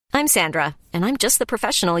I'm Sandra, and I'm just the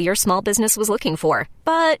professional your small business was looking for.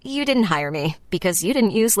 But you didn't hire me because you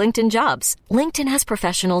didn't use LinkedIn Jobs. LinkedIn has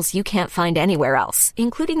professionals you can't find anywhere else,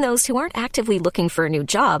 including those who aren't actively looking for a new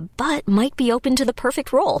job, but might be open to the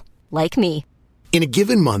perfect role, like me. In a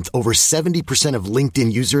given month, over 70% of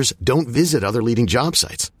LinkedIn users don't visit other leading job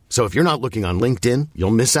sites. So if you're not looking on LinkedIn,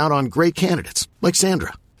 you'll miss out on great candidates like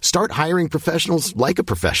Sandra. Start hiring professionals like a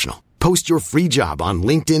professional. Post your free job on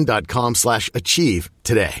linkedin.com/achieve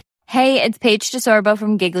today. Hey, it's Paige DeSorbo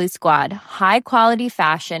from Giggly Squad. High quality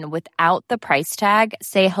fashion without the price tag.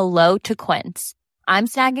 Say hello to Quince. I'm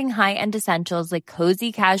snagging high-end essentials like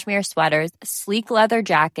cozy cashmere sweaters, sleek leather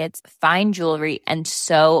jackets, fine jewelry, and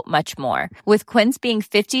so much more. With Quince being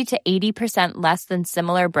 50 to 80% less than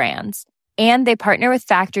similar brands. And they partner with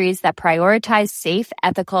factories that prioritize safe,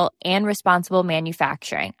 ethical, and responsible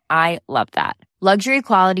manufacturing. I love that. Luxury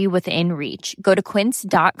quality within reach. Go to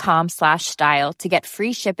quince.com/style to get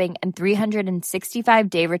free shipping and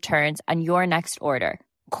 365-day returns on your next order.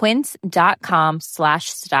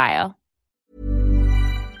 Quince.com/style.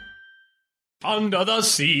 Under the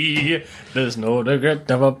sea, there's no regret.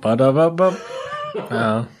 Oh,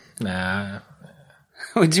 nah.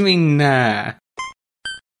 What do you mean, nah?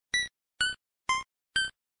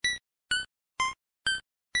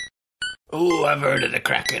 Oh, I've heard of the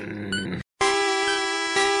Kraken.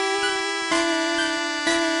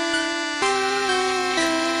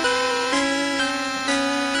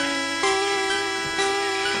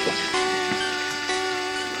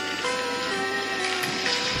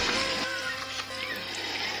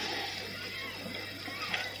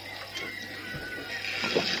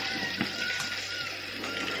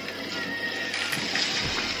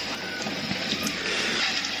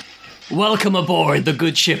 Welcome aboard the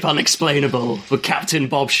good ship Unexplainable with Captain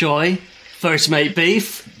Bob Shoy, First Mate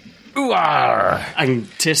Beef, and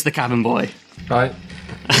Tis the cabin boy. Right.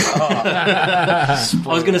 I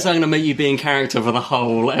was going to say I'm going to make you be in character for the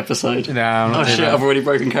whole episode. No, I'm not oh shit, that. I've already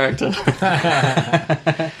broken character.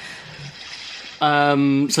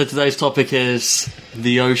 So today's topic is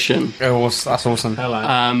the ocean. Oh, that's awesome.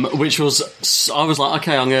 Hello. Which was, I was like,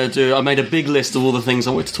 okay, I made a big list of all the things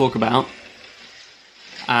I wanted to talk about.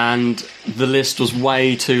 And the list was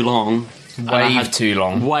way too long. Way too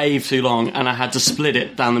long. And I had to split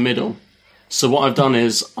it down the middle. So what I've done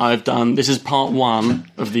is, this is part one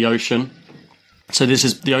of the ocean. So this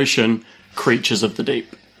is the ocean, creatures of the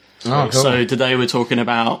deep. Oh, cool. So today we're talking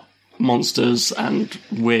about monsters and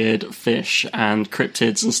weird fish and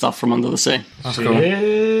cryptids and stuff from under the sea. That's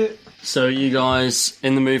cool. So you guys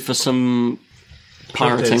in the mood for some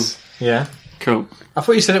pirating? Yeah. Cool. I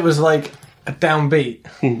thought you said it was like a downbeat.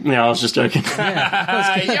 Yeah, I was just joking.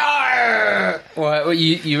 Well,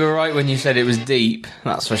 you were right when you said it was deep,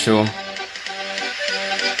 that's for sure.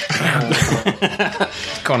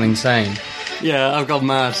 It's gone insane. Yeah, I've gone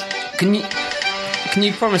mad. Can you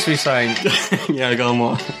promise me something? Yeah, go on,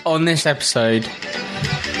 what? On this episode,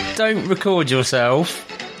 don't record yourself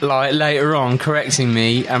like later on correcting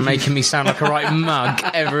me and making me sound like a right mug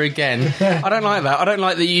ever again. I don't like that. I don't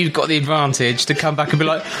like that you've got the advantage to come back and be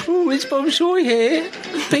like, oh, it's Bob Shoy here.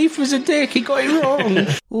 Beef was a dick, he got it wrong.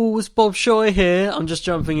 Oh, it's Bob Shoy here. I'm just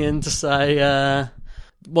jumping in to say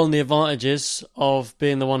one of the advantages of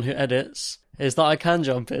being the one who edits is that I can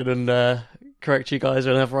jump in and correct you guys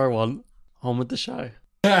whenever I want. On with the show.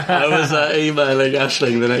 I was emailing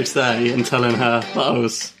Aisling the next day and telling her that I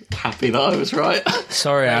was happy that I was right.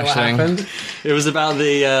 Sorry, What Aisling. happened? It was about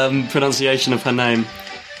the pronunciation of her name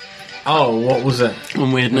Oh, what was it?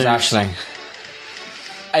 on Weird News. It's Aisling.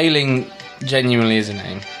 Ailing genuinely is a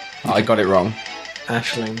name. I got it wrong.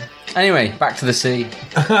 Aisling. Anyway, back to the sea.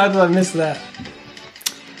 How did I miss that?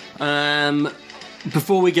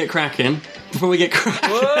 Before we get cracking... Whoa, hey!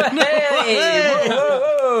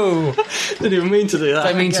 Whoa! Didn't even mean to do that.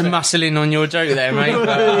 Don't mean to muscle in on your joke there, mate.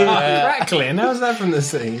 But, Crackling? How's that from the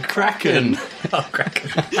sea? Kraken. Oh,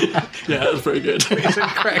 crackling. Yeah, that was pretty good.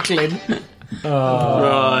 Crackling.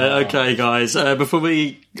 Right, okay, guys. Before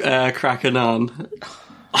we cracking on...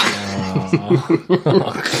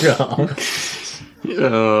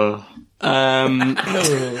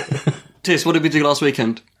 Tis, what did we do last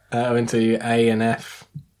weekend? I went to A and F.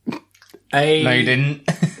 no, you didn't.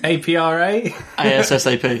 APRA?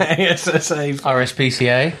 ASSAP. ASSAP.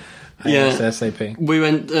 RSPCA. Yeah. ASSAP. We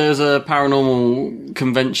went, there's a paranormal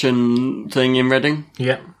convention thing in Reading.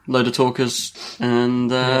 Yep. Load of talkers. And,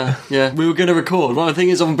 yeah, we were going to record. Well, the thing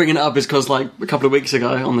is, I'm bringing it up is because, like, a couple of weeks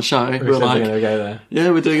ago on the show, we were We're like, going to go there.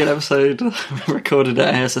 yeah, we're doing an episode. We recorded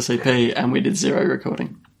at ASSAP and we did 0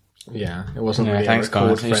 recording. Yeah, it wasn't Yeah, really thanks, a record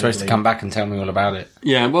guys. You're supposed to friendly- come back and tell me all about it.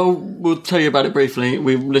 Yeah, well, we'll tell you about it briefly.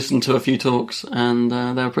 We listened to a few talks, and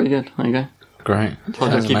they were pretty good. There you go. Great. Tried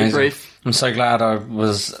to Sounds keep it amazing. brief. I'm so glad I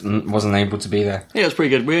wasn't able to be there. Yeah, it was pretty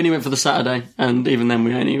good. We only went for the Saturday, and even then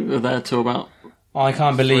we only were there till about... I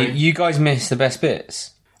can't believe Three. you guys missed the best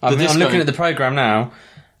bits. I'm disco. looking at the programme now.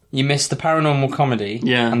 You missed the paranormal comedy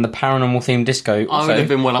and the paranormal themed disco. I would have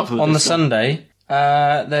been well up for the on the disco. Sunday,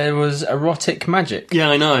 there was erotic magic. Yeah,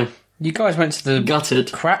 I know. You guys went to the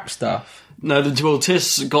Gutted. crap stuff. No, well,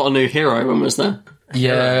 Tiss got a new hero when we was there.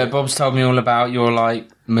 Yeah, Bob's told me all about your,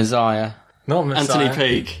 Messiah. Not Messiah. Anthony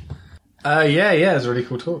Peake. Yeah, it was a really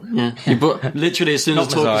cool talk. Yeah. He literally, as soon as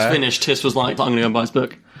the talk was Messiah. finished, Tiss was like, I'm going to go and buy his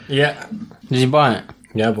book. Yeah. Did you buy it?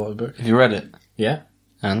 Yeah, I bought the book. Have you read it? Yeah.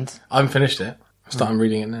 And? I haven't finished it. I'm starting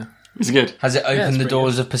reading it now. It's good. Has it it's opened the pretty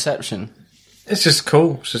doors of perception? It's just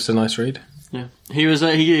cool. It's just a nice read. Yeah, he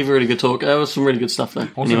gave a really good talk. There was some really good stuff there.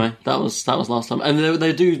 Awesome. Anyway, that was last time, and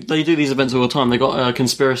they do these events all the time. They got a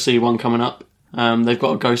conspiracy one coming up. They've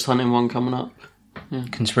got a ghost hunting one coming up.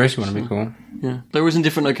 Conspiracy one would be cool. Yeah, they're always in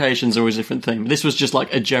different locations, always a different theme. This was just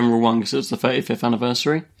like a general one because it was the 35th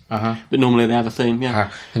anniversary. But normally they have a theme.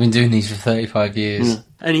 Yeah. They've been doing these for 35 years.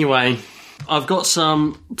 Anyway, I've got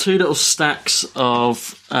two little stacks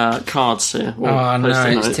of cards here. or Oh no,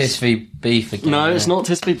 Post-it it's notes. Tiss v Beef again. No, it's not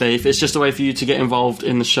Tisby Beef. It's just a way for you to get involved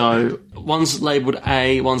in the show. One's labelled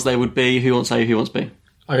A, one's labelled B. Who wants A, who wants B?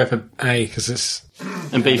 I go for A because it's...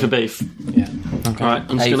 And B for beef. Yeah. Okay. Alright,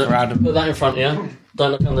 I'm just A going for Adam. to put that in front of you.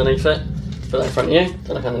 Don't look underneath it. Put that in front of you.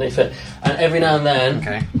 Don't look underneath it. And every now and then,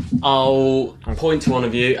 Okay. I'll point to one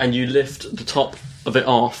of you and you lift the top of it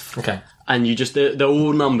off. Okay. And you just, they're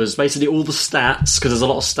all numbers. Basically, all the stats, because there's a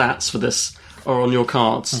lot of stats for this, are on your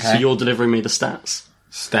cards. So Okay. you're delivering me the stats.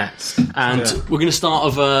 Stats. And Yeah. we're going to start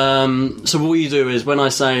with, so what you do is when I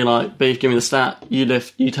say, like, Beef, give me the stat, you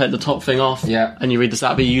take the top thing off, Yeah. and you read the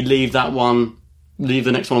stat, but you leave that one, leave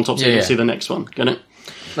the next one on top so you Yeah, can yeah. see the next one. Get it?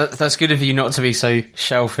 That's good of you not to be so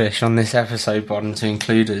shellfish on this episode, Bod, and to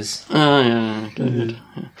include us. Oh, yeah, good.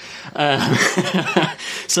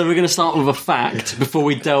 So we're going to start with a fact before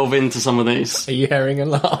we delve into some of these. Are you hearing a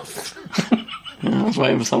laugh? I was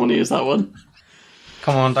waiting for someone to use that one.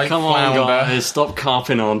 Come on, don't Come on, flounder. guys, stop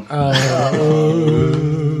carping on.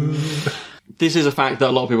 This is a fact that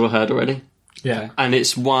a lot of people have heard already, Yeah. and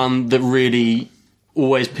it's one that really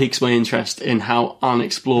always piques my interest in how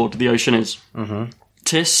unexplored the ocean is. Mm-hmm.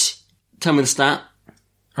 Tiss, tell me the stat.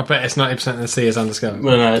 I bet it's 90% of the sea is undiscovered.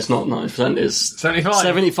 No, it's not 90%. It's 75?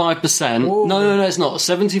 75%. No, it's not.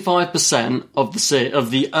 75% of the sea, of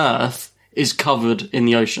the Earth is covered in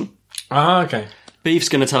the ocean. Ah, okay. Beef's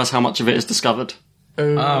going to tell us how much of it is discovered.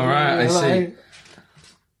 Oh, right, I see.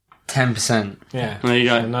 10%. Yeah. There you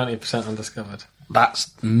go. So 90% undiscovered.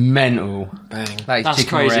 That's mental. Bang. That's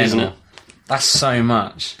crazy, isn't it? That's so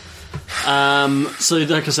much. So,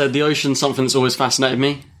 like I said, the ocean's something that's always fascinated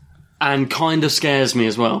me and kind of scares me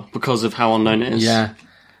as well because of how unknown it is. Yeah.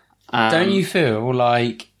 Don't you feel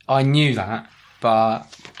like I knew that, but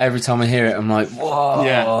every time I hear it, I'm like, whoa.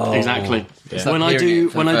 Yeah, exactly. It's When like I hearing do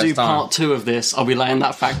it for the first time. part 2 of this, I'll be laying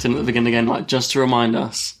that fact in at the beginning again, like just to remind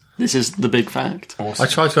us this is the big fact. I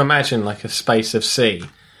try to imagine like a space of sea,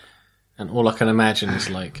 and all I can imagine is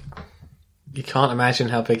like... You can't imagine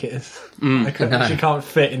how big it is. I can't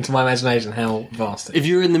fit into my imagination how vast it is. If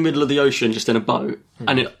you're in the middle of the ocean, just in a boat,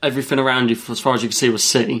 and everything around you, as far as you can see, was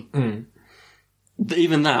sea,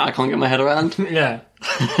 even that I can't get my head around. Yeah.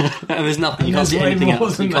 And there's nothing. You can't There's see way anything more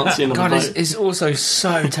else. You than can't that. see another God, boat. it's also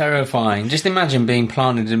so terrifying. Just imagine being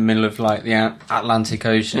planted in the middle of like the Atlantic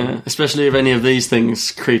Ocean. Yeah, especially if any of these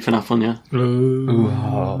things creeping up on you.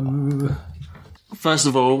 First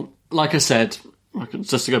of all, like I said,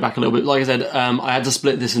 just to go back a little bit, like I said, I had to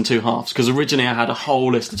split this in 2 halves because originally I had a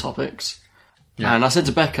whole list of topics. Yeah. And I said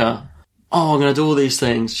to Becca, I'm going to do all these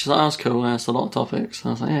things. She's like, oh, that's cool, that's a lot of topics. And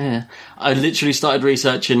I was like, yeah. I literally started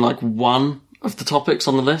researching like one of the topics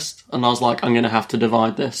on the list, and I was like, I'm going to have to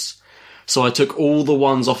divide this. So I took all the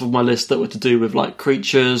ones off of my list that were to do with like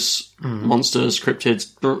creatures, monsters,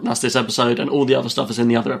 cryptids, that's this episode, and all the other stuff is in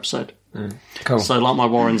the other episode. Cool. So like my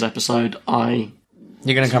Warrens episode, I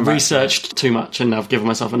You're going to come back. researched too much and I've given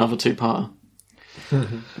myself another 2-parter.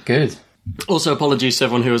 Good. Also, apologies to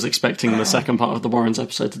everyone who was expecting the second part of the Warrens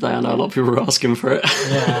episode today. I know a lot of people were asking for it.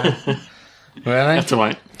 Really? Have to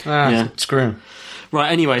wait. Yeah. Screw 'em.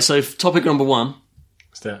 Right, anyway, so topic number 1,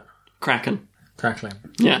 Let's do it. Kraken. Crackling.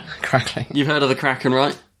 Yeah. Crackling. You've heard of the Kraken,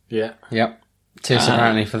 right? Yeah. Yep. Tiss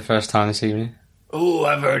apparently for the first time this evening. Oh,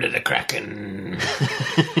 I've heard of the Kraken.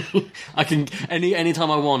 I can, anytime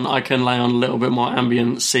I want, I can lay on a little bit more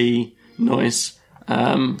ambient sea noise,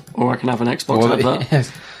 or I can have an Xbox advert.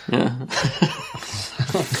 Yes. Yeah.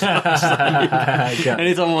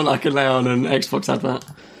 Anytime I want I can lay on an Xbox advert.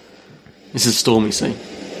 This is Stormy Sea.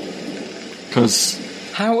 Because...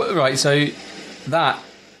 How... Right, so that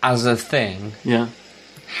as a thing... Yeah.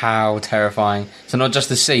 How terrifying. So not just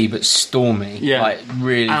the sea, but stormy. Yeah. Like,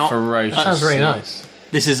 really ferocious. That sounds really nice.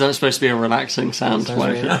 This is supposed to be a relaxing sound.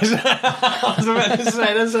 Really nice. I was about to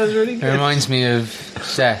say, that sounds really good. It reminds me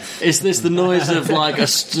of death. Is this the noise of, like, a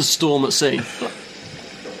storm at sea?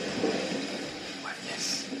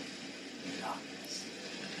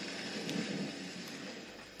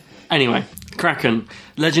 Anyway, Kraken.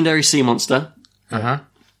 Legendary sea monster.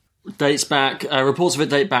 Dates back... reports of it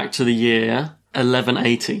date back to the year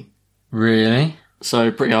 1180. Really?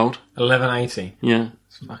 So, pretty old. 1180? Yeah.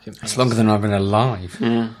 It's longer than I've been alive.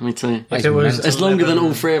 Yeah, me too. If it was it's longer than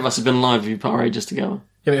all three of us have been alive if you put our ages together.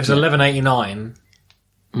 Yeah, but if it was 1189,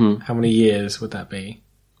 how many years would that be?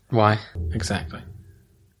 Why? Exactly.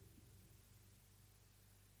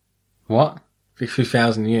 What?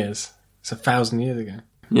 50,000 years. It's 1,000 years ago.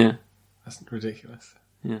 Yeah. That's ridiculous.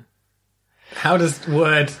 Yeah. How does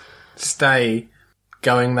word stay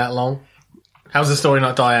going that long? How does the story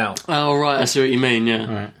not die out? Oh, right, I see what you mean, yeah.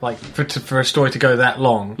 Right. Like, for a story to go that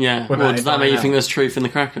long. Yeah. Well, does that make you think there's truth in the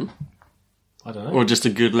Kraken? I don't know. Or just a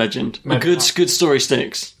good legend? Maybe A good story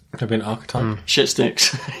sticks. Could be an archetype. Shit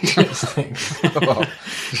sticks. Oh,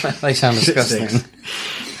 they sound disgusting.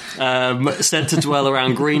 Said to dwell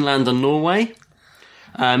around Greenland and Norway.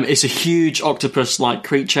 It's a huge octopus-like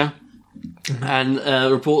creature. And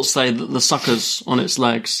reports say that the suckers on its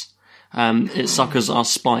legs, its suckers are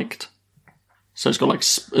spiked. So it's got, like,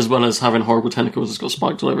 as well as having horrible tentacles, it's got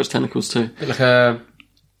spikes all over its tentacles too. Like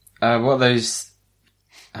what are those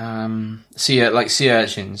sea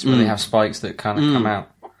urchins where they have spikes that kind of come out?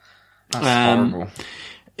 That's horrible.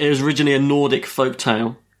 It was originally a Nordic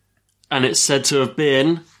folktale, and it's said to have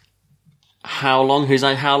been how long? Who's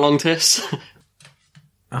like how long, Tiss?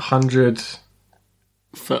 100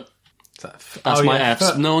 foot. That's Oh, my yeah,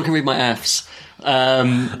 Fs. foot. No one can read my Fs.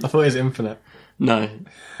 I thought it was infinite. No.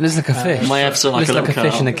 Looks like a fish. My Fs are like a Looks like a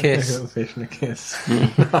little fish and a A kiss. little fish and a kiss.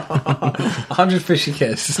 100 fishy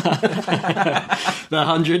kiss. The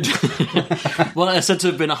 100. Well, it's said to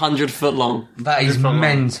have been 100 foot long. That is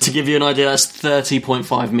mental. To give you an idea, that's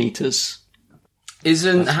 30.5 metres.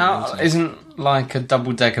 Isn't like a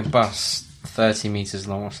double decker bus 30 metres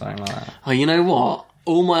long or something like that? Oh, you know what?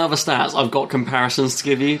 All my other stats, I've got comparisons to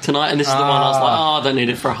give you tonight, and this is the one I was like, I don't need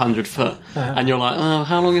it for 100 foot. And you're like, oh,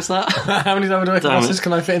 how long is that? How many double decker buses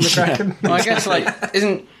can I fit in the Kraken? Well, I guess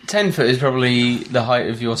isn't 10 foot is probably the height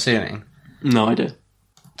of your ceiling? No idea.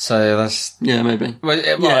 So that's Yeah, maybe.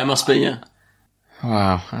 Yeah, it must be, yeah.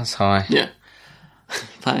 Wow, that's high. Yeah.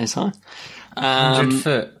 That is high. 100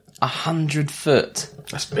 foot. 100 foot.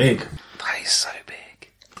 That's big. That is so big.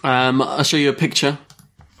 I'll show you a picture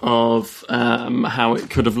of how it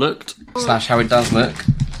could have looked. / how it does look.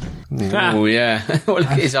 Oh yeah. Look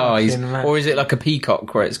at his eyes. Or is it like a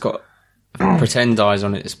peacock where it's got pretend eyes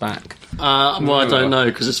on its back? Well, I don't know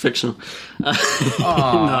because it's fictional. No,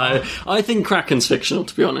 I think Kraken's fictional,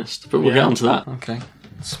 to be honest, but we'll get onto that. Okay.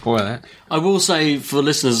 Spoil it. I will say for the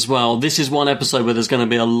listeners as well, this is one episode where there's going to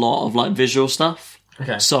be a lot of like visual stuff.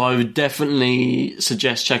 Okay. So I would definitely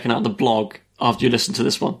suggest checking out the blog after you listen to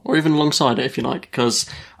this one, or even alongside it if you like, because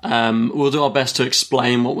we'll do our best to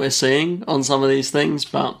explain what we're seeing on some of these things,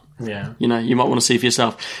 but you know, you might want to see for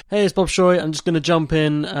yourself. Hey, it's Bob Shoy. I'm just going to jump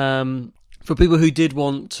in for people who did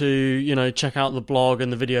want to, you know, check out the blog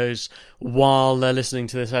and the videos while they're listening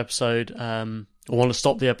to this episode, or want to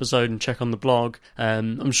stop the episode and check on the blog.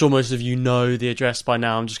 I'm sure most of you know the address by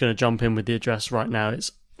now. I'm just going to jump in with the address right now.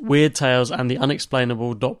 It's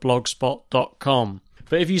weirdtalesandtheunexplainable.blogspot.com.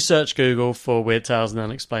 But if you search Google for Weird Tales and the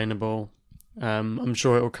Unexplainable, I'm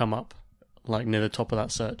sure it will come up like near the top of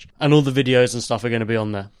that search. And all the videos and stuff are going to be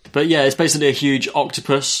on there. But yeah, it's basically a huge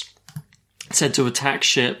octopus said to attack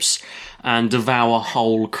ships and devour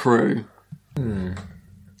whole crew.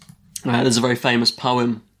 There's a very famous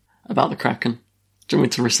poem about the Kraken. Do you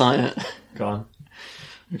want me to recite it? Go on.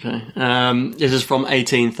 Okay. This is from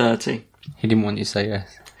 1830. He didn't want you to say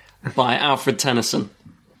yes. By Alfred Tennyson.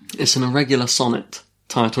 It's an irregular sonnet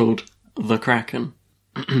titled The Kraken.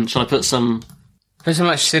 Shall I put some... There's so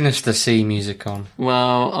much sinister sea music on.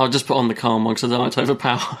 Well, I'll just put on the calm one because I don't like to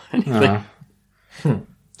overpower anything.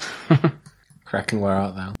 Kraken, where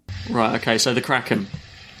art thou? Right, okay, so The Kraken.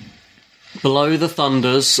 Below the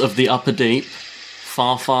thunders of the upper deep,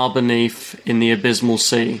 far, far beneath in the abysmal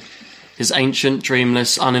sea, his ancient,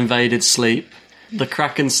 dreamless, uninvaded sleep, the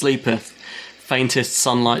Kraken sleepeth, faintest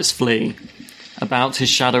sunlights flee. About his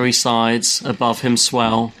shadowy sides, above him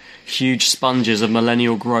swell, huge sponges of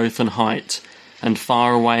millennial growth and height, and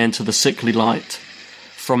far away into the sickly light.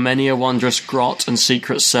 From many a wondrous grot and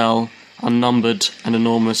secret cell, unnumbered and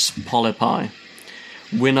enormous polypi.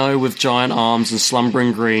 Winnow with giant arms and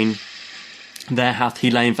slumbering green, there hath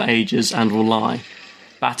he lain for ages and will lie,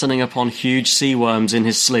 battening upon huge sea worms in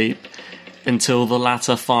his sleep, until the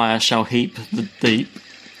latter fire shall heap the deep.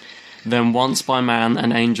 Then once by man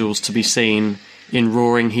and angels to be seen, in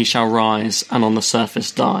roaring he shall rise, and on the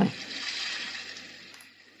surface die.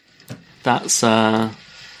 That's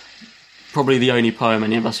probably the only poem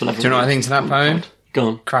any of us will ever read. Do you know what I think to that poem? Go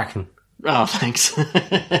on. Kraken. Oh, thanks.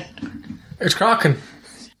 It's Kraken.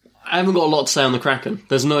 I haven't got a lot to say on the Kraken.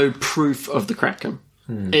 There's no proof of the Kraken.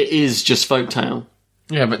 It is just folktale.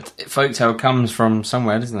 Yeah, but folktale comes from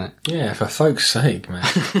somewhere, doesn't it? Yeah, for folks' sake, man.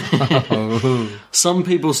 Some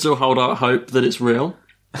people still hold out hope that it's real.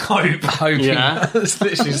 Hope. Hoping. Yeah. It's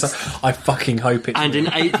literally just, I fucking hope it's And real.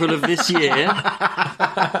 in April of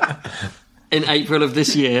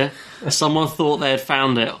this year, someone thought they had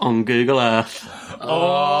found it on Google Earth.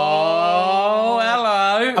 Oh,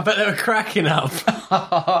 hello. I bet they were cracking up.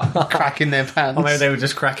 Cracking their pants. Or maybe they were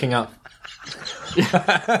just cracking up.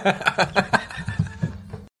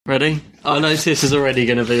 Ready? I know this is already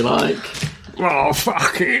going to be like... Oh,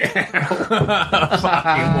 fucking hell.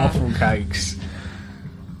 Fucking waffle cakes.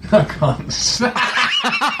 I can't.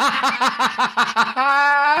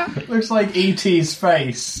 Looks like E.T.'s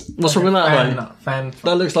face. What's wrong with that, though? Fan.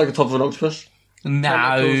 That looks like the top of an octopus.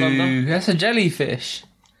 No, that's a jellyfish.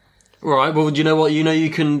 Right, well, do you know what? You know you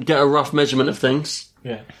can get a rough measurement of things.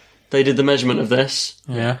 Yeah. They did the measurement of this.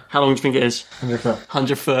 Yeah. How long do you think it is? 100 foot.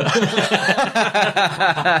 100 foot.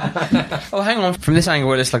 Oh, hang on. From this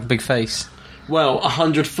angle, it looks like a big face. Well,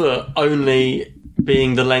 100 foot only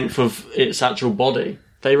being the length of its actual body.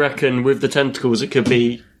 They reckon with the tentacles it could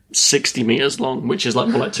be 60 metres long, which is like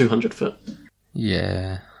more like 200 foot.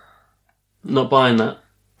 Yeah. Not buying that.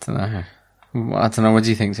 I don't know. What do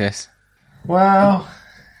you think, Sis? Well.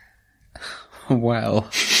 Well.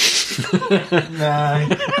 No.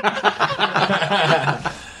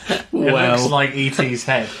 It looks like E.T.'s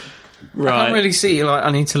head. I can't really see. Like,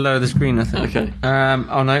 I need to lower the screen, I think. Okay.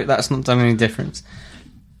 Oh no, that's not done any difference.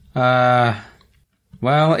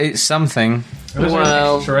 Well, it's something.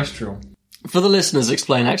 Well, Terrestrial. for the listeners,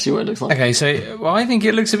 explain actually what it looks like. Okay, so I think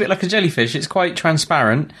it looks a bit like a jellyfish. It's quite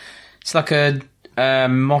transparent. It's like a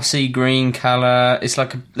mossy green colour. It's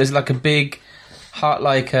like there's like a big heart,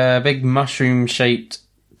 like a big mushroom shaped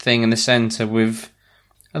thing in the centre with.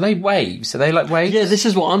 Are they waves? Are they like waves? Yeah, this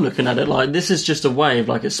is what I'm looking at it like. This is just a wave,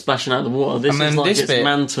 like it's splashing out of the water. This And then is like this its bit-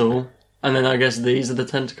 mantle, and then I guess these are the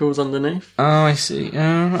tentacles underneath. Oh, I see.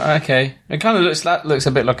 Oh, okay. It kind of looks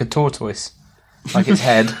a bit like a tortoise, like its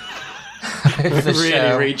head. With the Really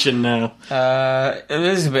shell. reaching now. It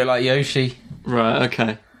is a bit like Yoshi. Right,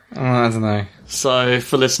 okay. Oh, I don't know. So,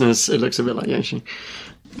 for listeners, it looks a bit like Yoshi.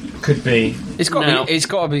 Could be It's got Now-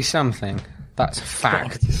 to be something. That's a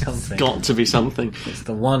fact. something. Got to be something. It's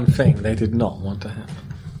the one thing they did not want to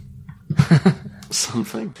happen.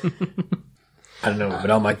 Something. I don't know,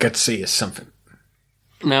 but all my gut see is something.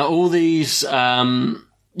 Now, all these,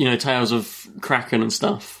 tales of Kraken and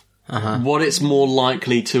stuff, what it's more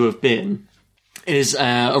likely to have been is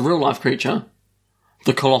a real-life creature,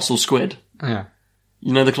 the colossal squid. Yeah.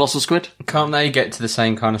 You know the colossal squid? Can't they get to the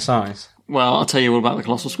same kind of size? Well, I'll tell you all about the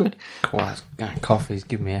colossal squid. God, coffee's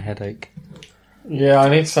giving me a headache. Yeah, I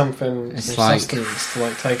need something, It's some like- sustenance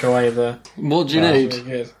to take away the... What do you That's need?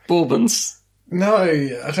 really good. Bourbons. No,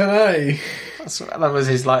 I don't know. That was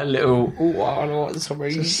his like little. Oh, I don't know what.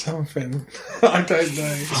 Sorry, Just something. I don't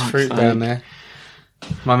know. fruit down there.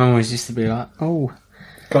 My mum always used to be like, "Oh,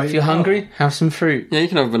 if you're hungry, have some fruit." Yeah, you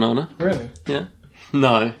can have a banana. Really? Yeah.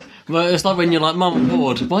 No. Well, it's like when you're like, Mum, I'm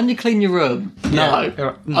bored. Why don't you clean your room? No. You're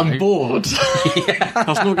like, no. I'm bored.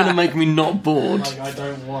 That's not going to make me not bored. Like, I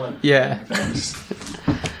don't want it. Yeah.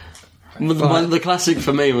 The classic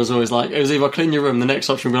for me was always like, it was either clean your room, the next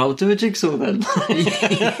option would be like, well, do a jigsaw then.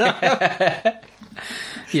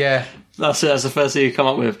 Yeah. That's it, that's the first thing you come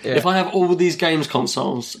up with. Yeah. If I have all these games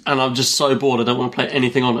consoles and I'm just so bored I don't want to play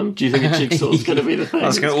anything on them, do you think a jigsaw is going to be the thing?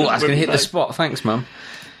 That's going to hit the spot. Thanks, Mum.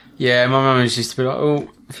 Yeah, my mum used to be like, "Oh,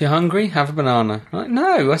 if you're hungry, have a banana." I'm like,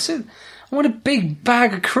 no, I said, I want a big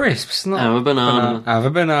bag of crisps. Not Have a banana. Have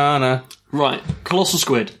a banana. Right, colossal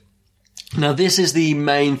squid. Now, this is the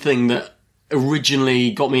main thing that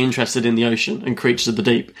originally got me interested in the ocean and creatures of the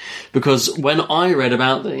deep. Because when I read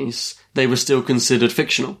about these, they were still considered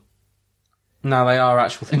fictional. No, they are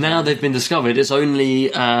actual things. Now they've been discovered. It's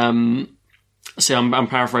only See, I'm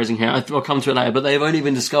paraphrasing here. I'll come to it later, but they've only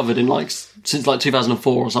been discovered in since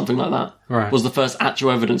 2004 or something like that. Right. Was the first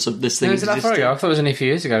actual evidence of this thing Was it that far existing. ago? I thought it was only a few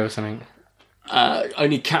years ago or something.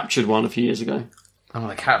 Only captured one a few years ago. Oh,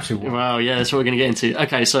 the capsule one. Well, yeah, that's what we're going to get into.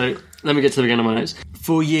 Okay, so let me get to the beginning of my notes.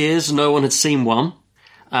 For years, no one had seen one,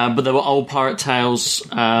 but there were old pirate tales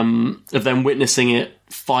of them witnessing it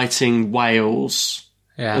fighting whales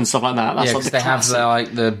and stuff like that. That's Yeah, like because the they classic.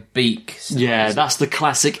 have the beak. Yeah, that's the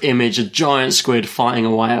classic image, a giant squid fighting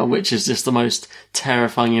a whale, which is just the most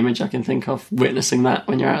terrifying image I can think of, witnessing that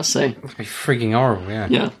when you're out at sea. It'd be freaking horrible,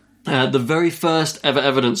 yeah. Yeah. The very first ever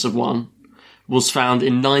evidence of one was found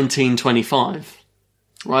in 1925.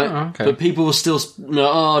 Right? Oh, okay. But people were still,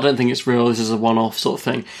 I don't think it's real, this is a one-off sort of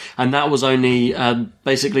thing. And that was only,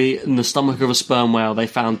 basically, in the stomach of a sperm whale, they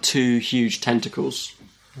found 2 huge tentacles.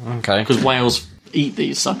 Okay. Because whales eat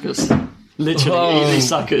these suckers. Literally eat these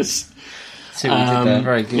suckers. See what you did there.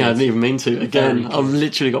 Very good. Yeah, I didn't even mean to. Again, I've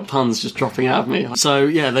literally got puns just dropping out of me. So,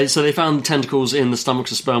 yeah, they found tentacles in the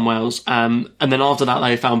stomachs of sperm whales. And then after that,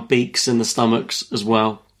 they found beaks in the stomachs as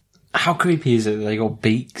well. How creepy is it that they got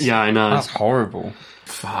beaks? Yeah, I know. That's horrible.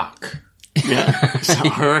 Fuck. Yeah, it's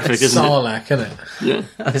horrific, isn't it? Sarlacc, isn't it? Yeah.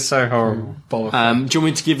 That's so horrible. Do you want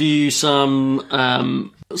me to give you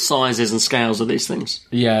some sizes and scales of these things?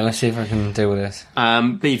 Yeah, let's see if I can deal with this.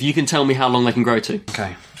 Beef, you can tell me how long they can grow to.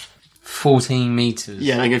 Okay. 14 metres.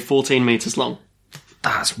 Yeah, they go 14 metres long.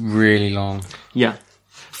 That's really long. Yeah.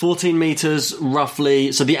 14 metres,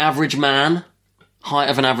 roughly. So the average man, height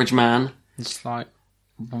of an average man, It's like...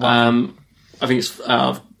 I think it's...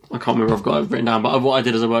 I can't remember, I've got it written down, but what I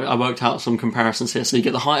did is I worked out some comparisons here. So you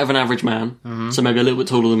get the height of an average man, so maybe a little bit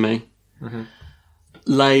taller than me.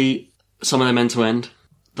 Lay some of them end to end.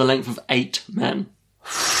 The length of 8 men.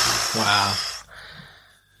 Wow.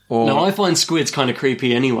 Now, I find squids kind of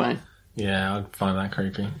creepy anyway. Yeah, I'd find that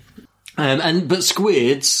creepy. But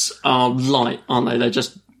squids are light, aren't they? They're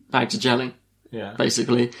just bags of jelly, Yeah.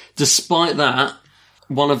 basically. Despite that,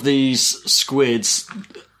 one of these squids,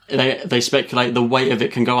 they speculate the weight of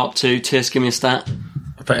it can go up to... Tis, give me a stat.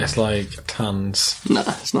 I bet it's like tons. No,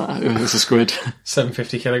 it's not. It's a squid.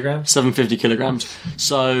 750 kilograms? 750 kilograms.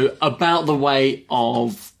 So about the weight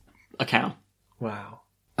of a cow. Wow.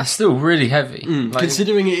 That's still really heavy. Like,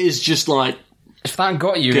 Considering it is just like... if that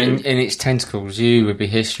got you in its tentacles, you would be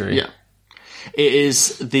history. Yeah. It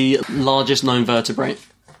is the largest known vertebrate.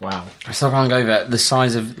 Wow. I still can't go over the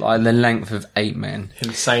size of, like, the length of 8 men.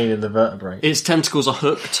 Insane in the vertebrae. Its tentacles are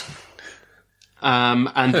hooked.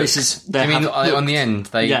 And this is... I mean, on the end,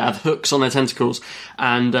 they... Yeah, have hooks on their tentacles.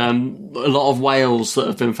 And a lot of whales that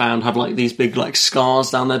have been found have like these big like scars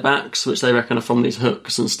down their backs, which they reckon are from these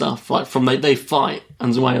hooks and stuff. Like they fight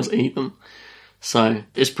and the whales eat them. So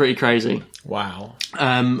it's pretty crazy. Wow.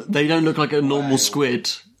 They don't look like a normal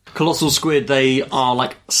squid. Colossal squid, they are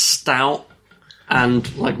like stout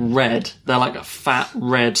and like red. They're like a fat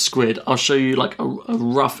red squid. I'll show you like a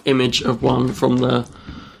rough image of one from the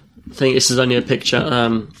thing. This is only a picture.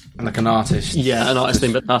 like an artist. Yeah, an artist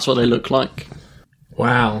thing, but that's what they look like.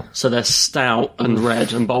 Wow. So they're stout and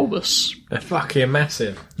red and bulbous. They're fucking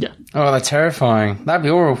massive. Yeah. Oh, they're terrifying. That'd be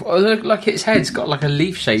horrible. Oh, look, like its head's got like a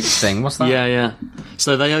leaf-shaped thing. What's that? Yeah.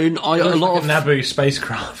 So they own a lot of Naboo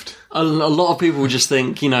spacecraft. a lot of people just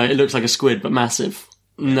think, it looks like a squid but massive.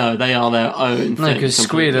 No, they are their own thing. No, because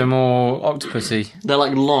squid completely. are more octopusy. They're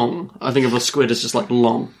like long. I think of a squid as just like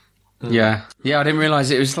long. Yeah. Yeah, I didn't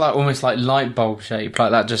realise it was like almost like light bulb shape,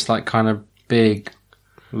 like that, just like kind of big.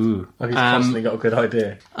 Ooh. Like he's constantly got a good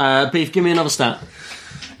idea. Beef, give me another stat.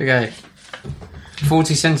 Okay.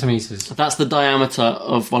 40 centimetres. That's the diameter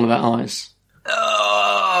of one of their eyes.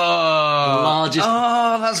 Oh, Largest,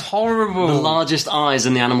 that's horrible. the largest eyes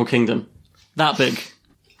in the animal kingdom. That big.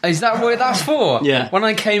 Is that what that's for? Yeah. When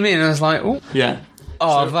I came in, I was like, Yeah.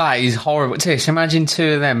 that is horrible. Tish, imagine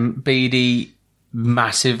 2 of them beady,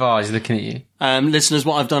 massive eyes looking at you. Listeners,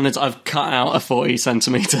 what I've done is I've cut out a 40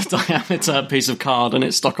 centimetre diameter piece of card and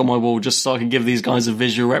it's stuck on my wall just so I can give these guys a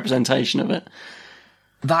visual representation of it.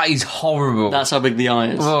 That is horrible. That's how big the eye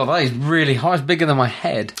is. Oh, that is really high. It's bigger than my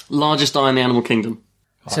head. Largest eye in the animal kingdom.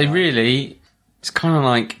 So really, it's kind of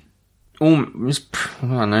like, almost, I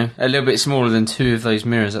don't know, a little bit smaller than 2 of those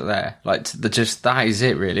mirrors up there. Like, that is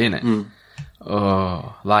it really, isn't it?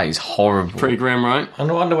 Oh, that is horrible. Pretty grim, right? I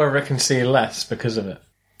wonder whether it can see less because of it.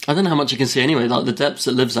 I don't know how much you can see anyway, like the depths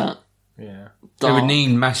it lives at. Yeah. They would need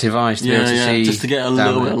massive eyes to be able to see. just to get a down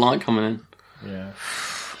little there. bit of light coming in. Yeah.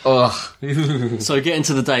 Ugh. So getting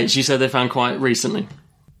to the dates, you said they found quite recently.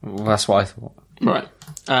 Well, that's what I thought. Right.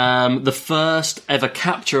 The first ever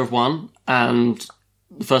capture of one, and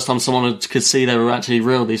the first time someone could see they were actually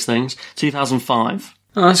real, these things, 2005.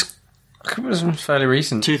 Oh, that's It was fairly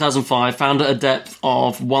recent. 2005, found at a depth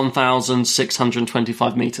of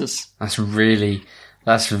 1,625 metres. That's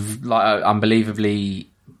like unbelievably,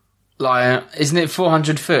 like, isn't it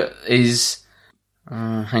 400 foot is,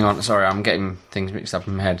 hang on, sorry, I'm getting things mixed up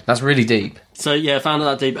in my head. That's really deep. So yeah, found it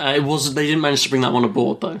that deep. They didn't manage to bring that one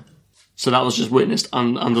aboard though. So that was just witnessed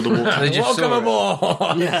under the water. They just Welcome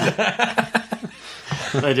aboard! Yeah.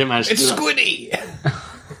 They didn't manage to do that. Squiddy!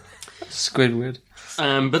 Squidward.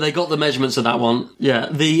 But they got the measurements of that one.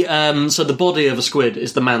 Yeah. So the body of a squid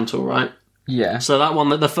is the mantle, right? Yeah. So that one,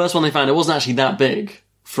 the first one they found, it wasn't actually that big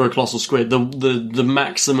for a colossal squid. The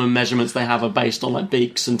maximum measurements they have are based on like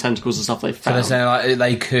beaks and tentacles and stuff they So found. they're saying like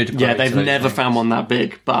they could. Yeah, grow they've to those never things. found one that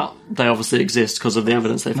big, but they obviously exist because of the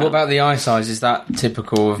evidence they found. What about the eye size? Is that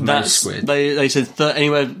typical of most squid? They said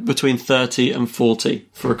anywhere between 30 and 40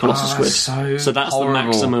 for a colossal squid. so that's horrible. the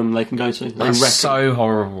maximum they can go to. They That's reckon. so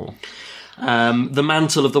horrible. The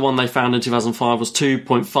mantle of the one they found in 2005 was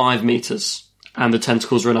 2.5 metres, and the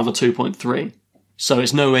tentacles were another 2.3. So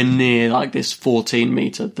it's nowhere near like this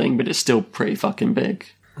 14-metre thing, but it's still pretty fucking big.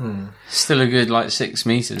 Still a good like 6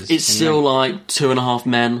 meters. It's still like 2.5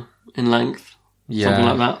 men in length. Something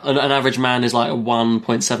like that. An average man is like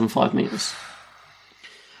 1.75 metres.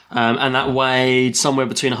 And that weighed somewhere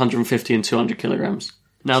between 150 and 200 kilograms.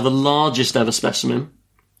 Now, the largest ever specimen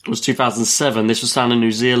was 2007. This was found in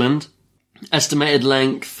New Zealand. Estimated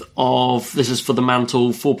length of, this is for the mantle,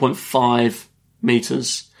 4.5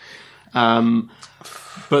 metres.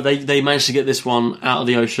 But they managed to get this one out of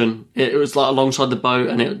the ocean. It was like alongside the boat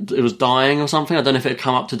and it was dying or something. I don't know if it had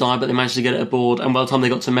come up to die, but they managed to get it aboard. And by the time they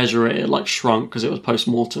got to measure it, it like shrunk because it was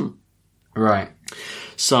post-mortem. Right.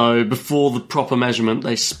 So before the proper measurement,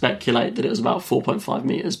 they speculate that it was about 4.5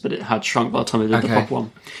 metres, but it had shrunk by the time they did the proper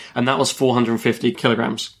one. And that was 450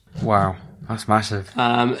 kilograms. Wow. That's massive.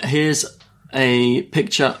 Here's a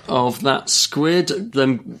picture of that squid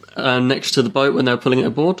them next to the boat when they were pulling it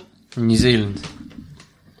aboard. In New Zealand.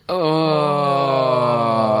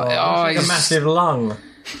 Oh, Like a it's massive lung.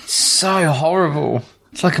 so horrible.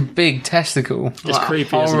 It's like a big testicle. It's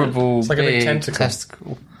creepy, isn't it? Horrible. It's like a big big tentacle.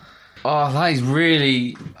 testicle. Oh, that is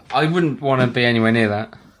really. I wouldn't want to be anywhere near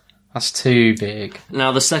that. That's too big.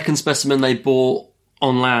 Now, the second specimen they bought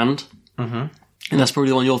on land, and that's probably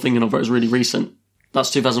the one you're thinking of where it's really recent, that's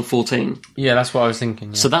 2014. Yeah, that's what I was thinking.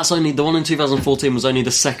 Yeah. So that's only, the one in 2014 was only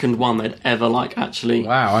the second one they'd ever, like, actually...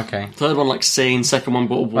 Wow. Okay. Third one, like, seen, second one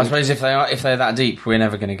bought I aboard. suppose if they're that deep, we're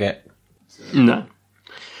never going to get. No.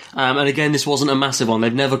 And again, this wasn't a massive one.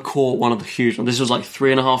 They've never caught one of the huge ones. This was like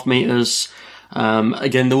 3.5 metres.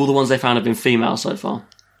 Again, all the ones they found have been female so far.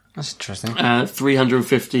 That's interesting.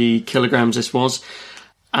 350 kilograms this was.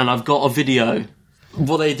 And I've got a video.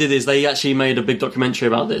 What they did is they actually made a big documentary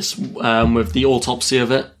about this with the autopsy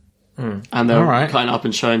of it. And they were Alright. cutting it up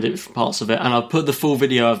and showing different parts of it. And I've put the full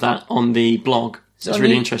video of that on the blog. It's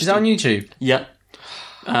really interesting. Is that on YouTube? Yeah.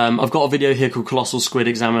 I've got a video here called Colossal Squid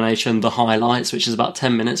Examination, the highlights, which is about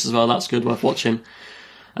 10 minutes as well. That's good, worth watching.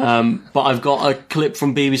 But I've got a clip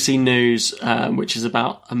from BBC News, which is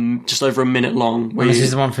about just over a minute long. This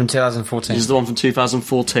is the one from 2014. This is the one from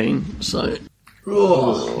 2014. So,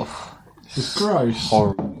 It's gross.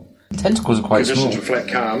 Tentacles are quite Conditions small. are flat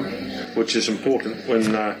calm, which is important when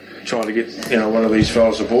trying to get one of these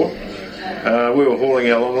fellas aboard. We were hauling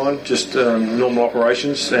our long line, just normal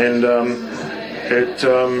operations, and it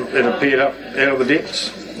appeared up out of the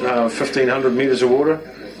depths, 1,500 metres of water,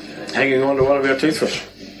 hanging on to one of our toothfish.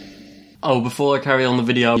 before I carry on the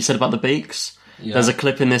video, you said about the beaks. Yeah. There's a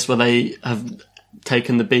clip in this where they have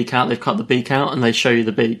taken the beak out, they've cut the beak out, and they show you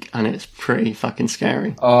the beak, and it's pretty fucking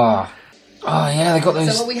scary. Oh yeah, they got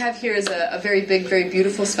those. So what we have here is a very big, very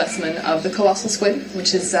beautiful specimen of the colossal squid,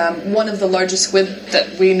 which is one of the largest squid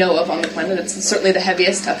that we know of on the planet. It's certainly the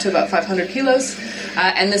heaviest, up to about 500 kilos.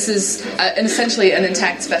 And this is essentially an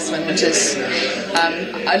intact specimen, which is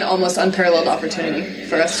an almost unparalleled opportunity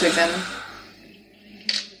for us to examine.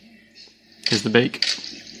 Here's the beak.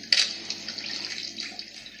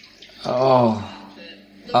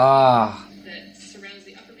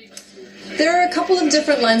 There are a couple of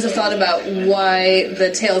different lines of thought about why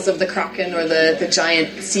the tails of the kraken or the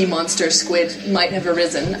giant sea monster squid might have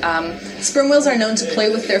arisen. Sperm whales are known to play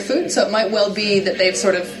with their food, so it might well be that they've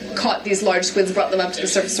sort of caught these large squids, brought them up to the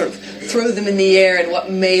surface, sort of throw them in the air in what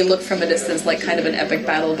may look from a distance like kind of an epic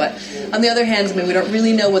battle. But on the other hand, I mean, we don't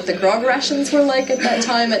really know what the grog rations were like at that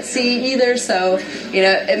time at sea either, so,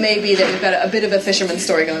 it may be that we've got a bit of a fisherman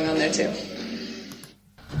story going on there too.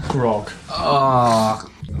 Grog. Oh,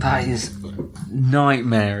 that is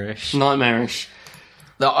nightmarish. Nightmarish.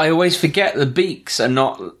 I always forget the beaks are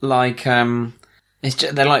not like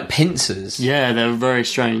They're like pincers. Yeah, they're very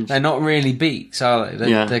strange. They're not really beaks, are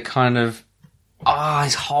they? They're kind of...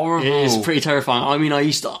 it's horrible. It is pretty terrifying. I mean,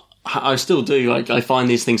 I still do. Like, I find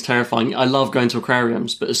these things terrifying. I love going to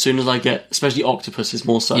aquariums, but as soon as I get, especially octopuses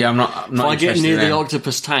more so. Yeah, I'm not if I get near in the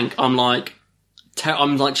octopus tank, I'm like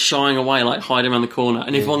shying away, like hiding around the corner.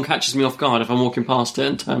 And if one catches me off guard, if I'm walking past it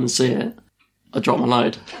and turn and see it, I drop my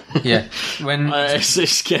load. Yeah.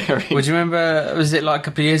 It's scary. Would you remember, was it like a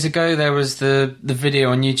couple of years ago, there was the video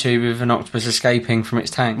on YouTube of an octopus escaping from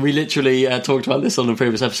its tank? We literally talked about this on the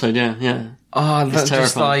previous episode, yeah. Oh, It's that's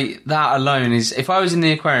just terrifying. like, that alone is... If I was in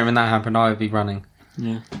the aquarium and that happened, I would be running.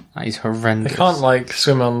 Yeah. That is horrendous. They can't, like,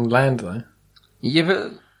 swim on land, though. Yeah,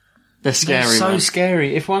 but... They're scary, They're so man.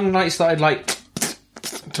 scary. If one, like, started, like,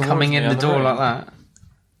 coming in the door like that,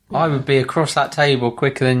 I would be across that table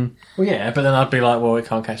quicker than... Well, yeah, but then I'd be like, well, it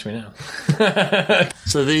can't catch me now.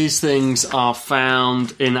 So these things are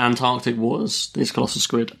found in Antarctic waters, these colossal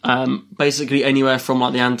squid. Basically anywhere from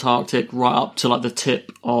like the Antarctic right up to like the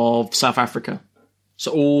tip of South Africa.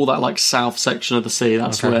 So all that like south section of the sea,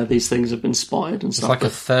 that's where these things have been spotted and It's stuff. like a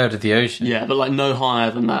third of the ocean. Yeah, but like no higher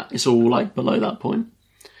than that. It's all like below that point.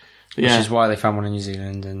 But, Which is why they found one in New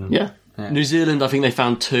Zealand. And Yeah. New Zealand, I think they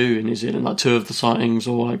found 2 in New Zealand, like 2 of the sightings,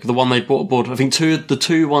 or like the one they brought aboard. I think the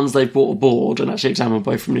two ones they brought aboard and actually examined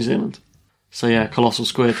both from New Zealand. So yeah, colossal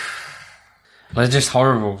squid. They're just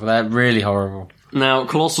horrible. They're really horrible. Now,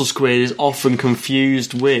 colossal squid is often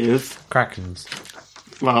confused with, Krakens.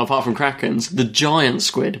 well, apart from krakens, the giant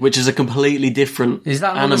squid, which is a completely different Is that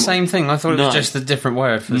not animal. the same thing? I thought it was No. just a different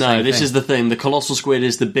word for the same No, thing. this is the thing. The colossal squid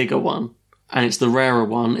is the bigger one, and it's the rarer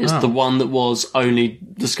one. It's the one that was only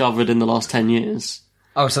discovered in the last 10 years.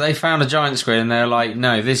 Oh, so they found a giant squid and they're like,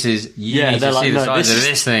 no, this is... You need to see the size of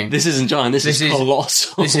this thing. This isn't giant, this is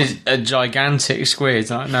colossal. This is a gigantic squid.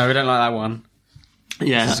 Like, no, we don't like that one.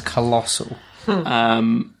 Yeah. This is colossal.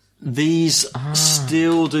 These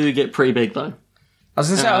still do get pretty big, though. I was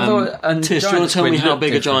going to say, I thought... Tish, do you want to tell me how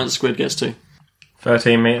big a giant squid gets to?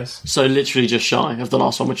 13 metres. So literally just shy of the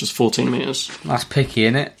last one, which was 14 metres. That's picky,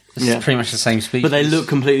 isn't it? It's Yeah. pretty much the same species. But they look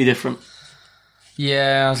completely different.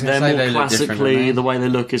 Yeah, I was going to They're say more they look different. classically, don't they? the way they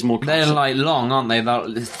look is more classic. They're like long, aren't they?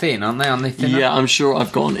 They're thin, aren't they? Aren't they thin? Yeah, I'm sure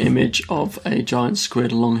I've got an image of a giant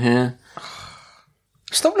squid along here.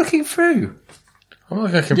 Stop looking through. I'm not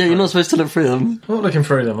looking Yeah, through you're not supposed to look through them. I'm not looking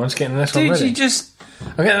through them. I'm just getting the next one Dude, ready. you just... I'm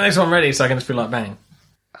getting the next one ready so I can just be like, bang.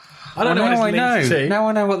 I don't know now what I it leads know. to. Now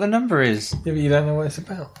I know what the number is. Yeah, but you don't know what it's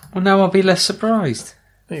about. Well, now I'll be less surprised.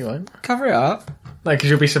 No, you won't. Cover it up. No, because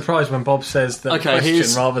you'll be surprised when Bob says the question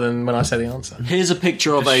here's- rather than when I say the answer. Here's a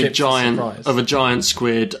picture of The a ship's giant surprise.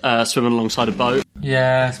 squid swimming alongside a boat.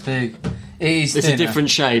 Yeah, it's big. It is It's thinner. a different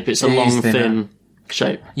shape. It's a It is long, thinner. thin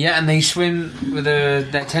shape. Yeah, and they swim with their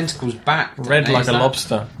tentacles back. don't Red they? like Is a that-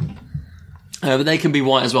 lobster. But they can be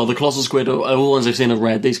white as well. The colossal squid, all the ones I've seen are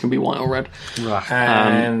red. These can be white or red.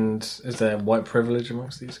 And is there white privilege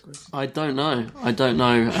amongst these squids? I don't know. I don't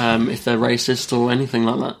know if they're racist or anything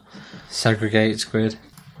like that. Segregated squid.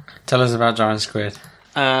 Tell us about giant squid.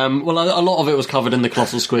 Well, a lot of it was covered in the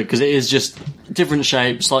colossal squid because it is just different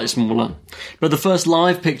shape, slightly smaller. But the first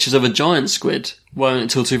live pictures of a giant squid weren't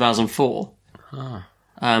until 2004.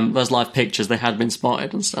 Those live pictures, they had been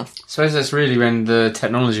spotted and stuff. I suppose that's really when the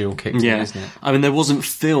technology all kicked in, isn't it? I mean, there wasn't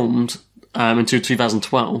filmed until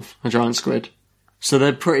 2012, a giant squid. So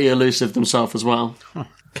they're pretty elusive themselves as well.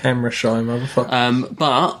 Camera shy motherfucker.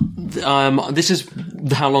 But this is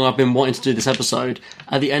how long I've been wanting to do this episode.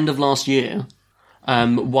 At the end of last year,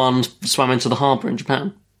 one swam into the harbour in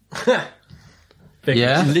Japan.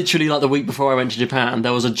 Yeah? Literally, like the week before I went to Japan,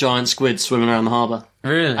 there was a giant squid swimming around the harbour.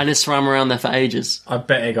 Really? And it swam around there for ages. I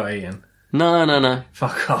bet it got eaten. No.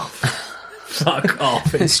 Fuck off. Fuck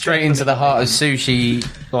off. Straight into the heart of sushi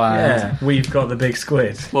land. Yeah, we've got the big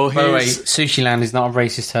squid. Well, By the way, here's, sushi land is not a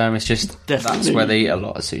racist term, it's just that's Definitely. where they eat a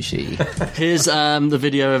lot of sushi. here's the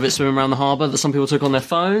video of it swimming around the harbour that some people took on their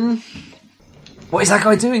phone. What is that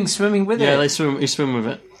guy doing, swimming with Yeah, it? he swim with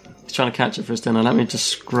it. He's trying to catch it for his dinner. Let me just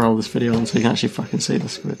scroll this video on so you can actually fucking see the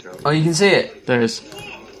squid. Oh, you can see it? There it is.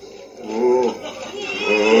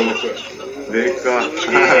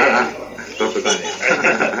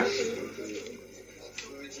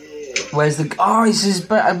 Where's the... Oh,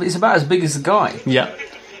 it's about as big as the guy. Yeah.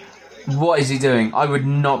 What is he doing? I would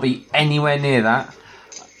not be anywhere near that.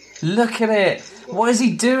 Look at it. What is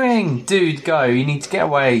he doing? Dude, go. You need to get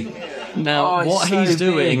away. Now, Oh, it's what so he's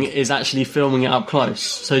doing big. is actually filming it up close.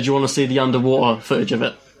 So do you want to see the underwater footage of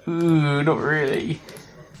it? Ooh, not really.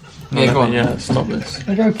 Yeah, go on. Yeah, stop this.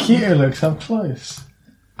 Look how cute it looks up close.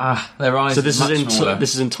 Ah, their eyes So this are is much smaller.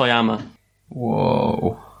 this is in Toyama.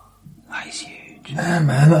 Whoa. That is huge. Yeah,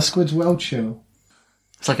 man, that squid's well chill.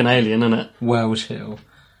 It's like an alien, isn't it? Welsh Hill.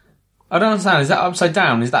 I don't understand. Is that upside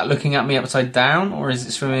down? Is that looking at me upside down, or is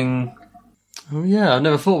it swimming? Oh yeah, I've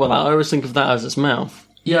never thought about that. I always think of that as its mouth.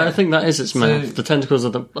 Yeah, I think that is its mouth. The tentacles are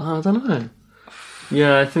the... I don't know.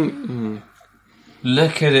 Yeah, I think...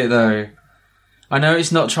 Look at it, though. I know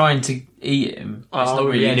it's not trying to eat him. It's not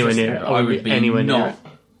really anywhere near it. I would be anywhere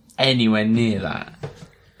near that.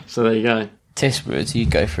 So there you go. Tisbrook,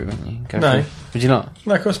 you'd go for it, wouldn't you? No. Would you not?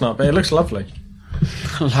 No, of course not, but it looks lovely.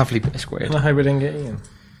 Lovely bit of squid. And I hope it didn't get eaten.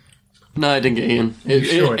 No, it didn't get eaten.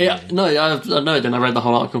 No, I know it didn't. I read the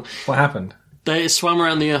whole article. What happened? They swam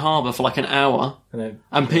around the harbour for like an hour,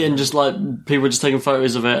 and people were just taking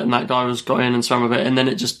photos of it, and that guy got in and swam a bit, and then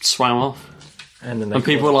it just swam off. And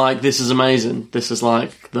people were like, "This is amazing. This is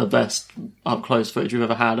like the best up close footage we've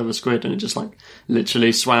ever had of a squid," and it just like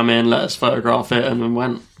literally swam in, let us photograph it, and then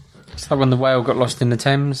went. It's like when the whale got lost in the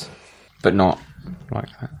Thames, but not like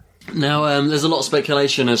that. Now, there's a lot of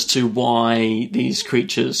speculation as to why these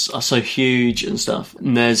creatures are so huge and stuff.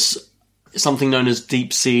 And there's something known as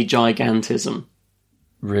deep sea gigantism.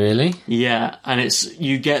 Really? Yeah, and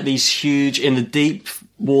you get these huge, in the deep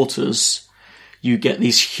waters, you get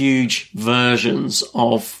these huge versions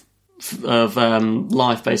of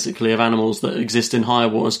life, basically, of animals that exist in higher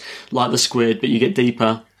waters, like the squid, but you get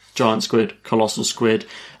deeper, giant squid, colossal squid.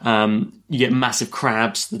 You get massive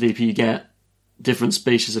crabs, the deeper you get. Different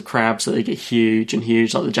species of crabs that they get huge and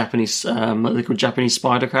huge, like the Japanese, what they call Japanese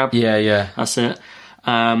spider crab. Yeah. That's it.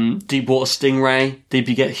 Deep water stingray. Deep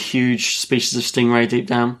you get huge species of stingray deep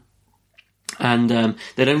down. And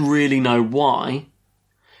they don't really know why,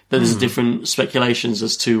 but there's different speculations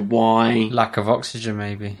as to why. Lack of oxygen,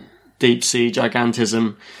 maybe. Deep sea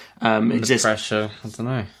gigantism exists. Pressure, I don't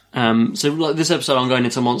know. So like this episode, I'm going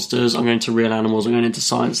into monsters, I'm going into real animals, I'm going into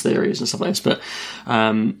science theories and stuff like this. But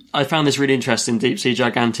I found this really interesting, deep sea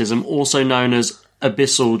gigantism, also known as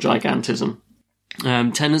abyssal gigantism.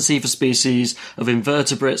 Tendency for species of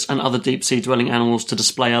invertebrates and other deep sea dwelling animals to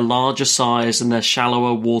display a larger size than their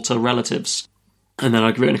shallower water relatives. And then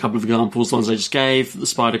I've written a couple of examples, the ones I just gave, the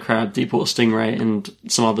spider crab, deep water stingray, and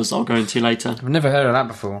some others I'll go into later. I've never heard of that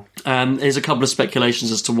before. Here's a couple of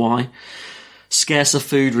speculations as to why. Scarcer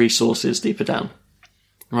food resources deeper down.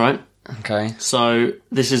 Right? Okay. So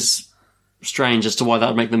this is strange as to why that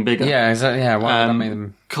would make them bigger. Yeah, exactly. Yeah, why would that make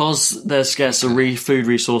them... Because there's scarcer food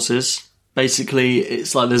resources, basically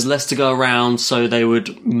it's like there's less to go around, so they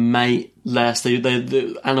would mate less.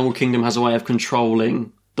 The animal kingdom has a way of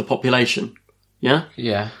controlling the population. Yeah?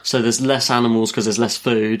 Yeah. So there's less animals because there's less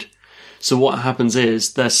food. So what happens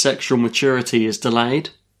is their sexual maturity is delayed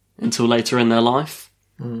until later in their life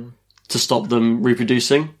to stop them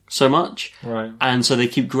reproducing so much. Right. And so they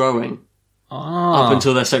keep growing up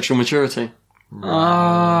until their sexual maturity.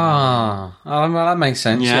 Well, that makes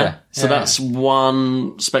sense. Yeah. So that's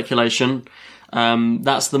one speculation.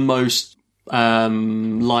 That's the most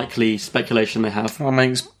likely speculation they have. Well,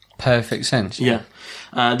 makes perfect sense. Yeah.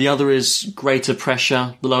 The other is greater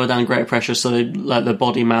pressure, the lower down greater pressure, so they, like their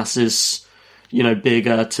body mass is,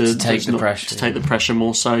 bigger to take the pressure. To take the pressure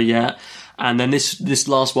more so, yeah. And then this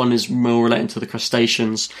last one is more relating to the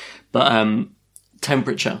crustaceans, but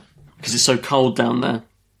temperature, because it's so cold down there.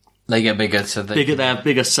 They get bigger, so they have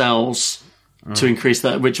bigger cells to increase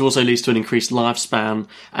that, which also leads to an increased lifespan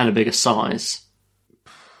and a bigger size.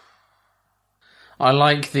 I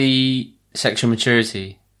like the sexual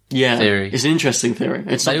maturity. Yeah, theory. It's an interesting theory.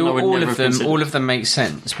 It's all of them make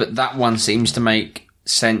sense, but that one seems to make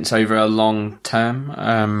sense over a long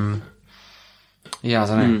term. Yeah, I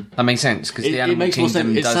don't know. That makes sense because the animal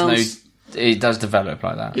kingdom does develop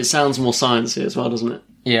like that. It sounds more sciencey as well, doesn't it?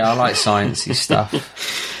 Yeah, I like sciencey stuff.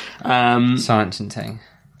 Science and thing.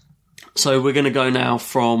 So we're going to go now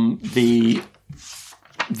from the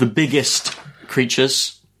biggest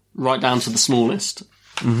creatures right down to the smallest.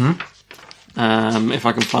 Mm-hmm. If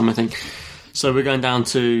I can find my thing. So we're going down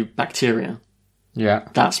to bacteria. Yeah.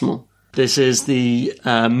 That small. This is the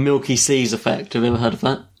Milky Seas effect. Have you ever heard of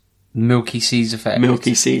that? Milky Seas effect?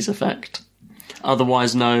 Milky Seas effect.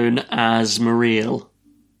 Otherwise known as Mareal.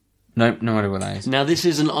 Nope, no idea what that is. Now this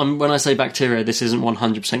isn't, when I say bacteria, this isn't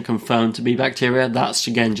 100% confirmed to be bacteria. That's,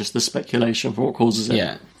 again, just the speculation for what causes it.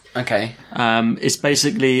 Yeah. Okay. It's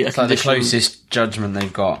basically it's like the closest judgment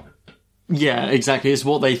they've got. Yeah, exactly. It's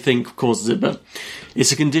what they think causes it, but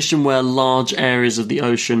it's a condition where large areas of the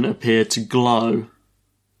ocean appear to glow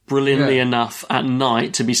brilliantly enough at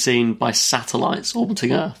night to be seen by satellites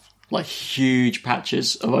orbiting Earth. Like huge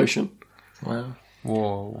patches of ocean. Wow.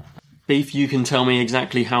 Whoa. Beef, you can tell me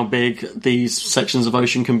exactly how big these sections of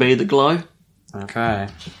ocean can be that glow? Okay.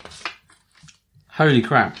 Holy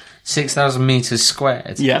crap. 6,000 metres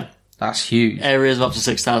squared? Yeah. That's huge. Areas of up to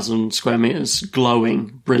 6,000 square meters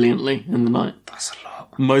glowing brilliantly in the night. That's a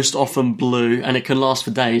lot. Most often blue, and it can last for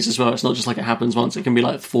days as well. It's not just like it happens once. It can be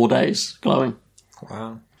like 4 days glowing.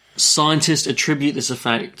 Wow. Scientists attribute this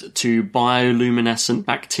effect to bioluminescent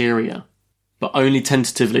bacteria, but only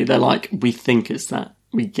tentatively. They're like, we think it's that.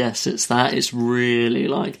 We guess it's that. It's really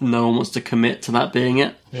like no one wants to commit to that being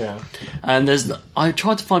it. Yeah. And I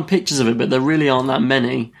tried to find pictures of it, but there really aren't that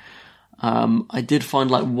many. I did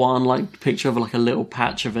find like one like picture of like a little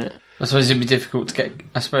patch of it. I suppose it'd be difficult to get.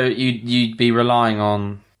 I suppose you'd be relying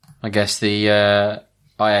on, I guess, the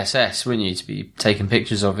ISS, wouldn't you, to be taking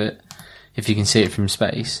pictures of it if you can see it from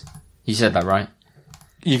space. You said that right?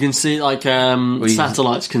 You can see like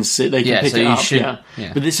satellites can see. They can pick it up.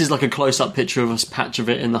 Yeah. But this is like a close-up picture of a patch of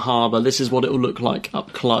it in the harbour. This is what it will look like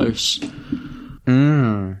up close.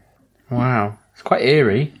 Wow. It's quite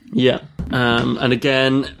eerie. Yeah. And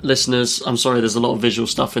again, listeners, I'm sorry there's a lot of visual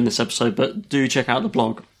stuff in this episode, but do check out the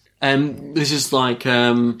blog. This is like,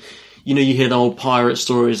 you hear the old pirate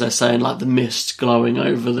stories. They're saying like the mist glowing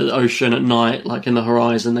over the ocean at night, like in the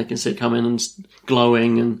horizon, they can see it coming and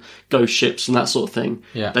glowing and ghost ships and that sort of thing.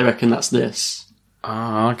 Yeah. They reckon that's this.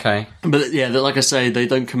 Oh, okay. But yeah, like I say, they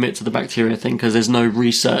don't commit to the bacteria thing because there's no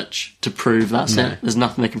research to prove that's it. There's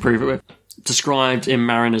nothing they can prove it with. Described in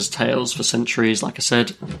mariners' tales for centuries, like I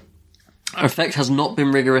said. Our effect has not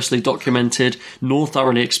been rigorously documented nor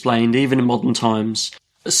thoroughly explained, even in modern times.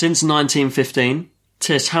 Since 1915,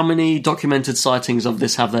 Tis, how many documented sightings of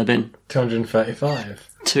this have there been? 235.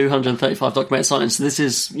 235 documented sightings. So this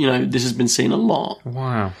is, this has been seen a lot.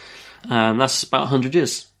 Wow. That's about 100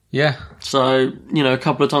 years. Yeah. So, a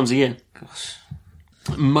couple of times a year. Gosh.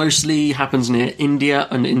 Mostly happens near India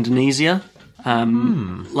and Indonesia.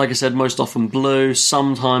 Like I said, most often blue,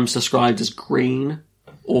 sometimes described as green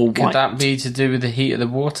or white. Could that be to do with the heat of the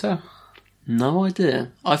water? No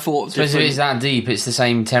idea. I thought if it's that deep, it's the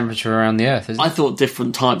same temperature around the Earth, isn't it? I thought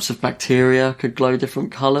different types of bacteria could glow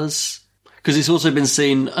different colours. Because it's also been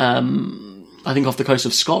seen, I think off the coast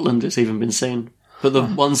of Scotland it's even been seen. But the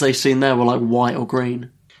ones they've seen there were like white or green.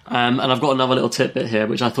 And I've got another little tidbit here,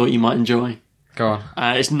 which I thought you might enjoy. Go on.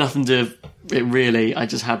 It's nothing to do with it really, I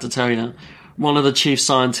just had to tell you. One of the chief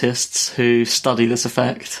scientists who study this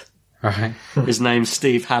effect, right. His name's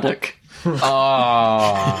Steve Haddock.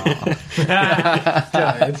 Oh.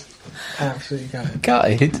 Gutted. Absolutely gutted.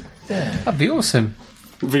 Gutted? Yeah. That'd be awesome.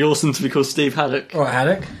 It'd be awesome to be called Steve Haddock. Right,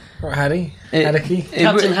 Haddock. Right, Haddy. Haddocky.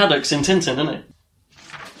 Captain Haddock's in Tintin, isn't it?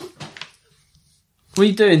 What are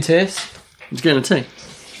you doing, Tiss? He's getting a tea.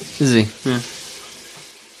 Is he? Yeah.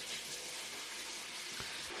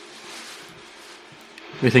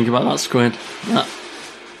 What do you think about that squid?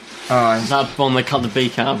 That one they cut the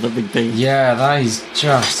beak out of the big beak. Yeah, that is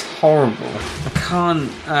just horrible. I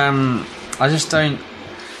can't. I just don't.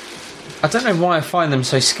 I don't know why I find them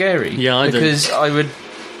so scary. Yeah, I do. Because I would.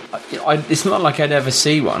 It's not like I'd ever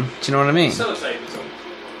see one. Do you know what I mean?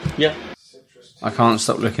 Yeah. I can't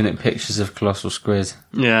stop looking at pictures of colossal squid.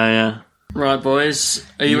 Yeah. Right, boys.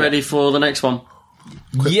 Are you ready for the next one?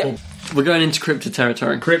 Yep. We're going into cryptid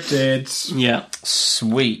territory. Cryptids. Yeah.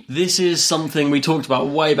 Sweet. This is something we talked about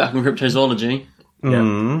way back in cryptozoology.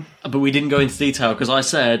 Yeah. But we didn't go into detail because I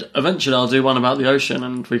said eventually I'll do one about the ocean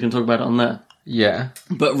and we can talk about it on there. Yeah.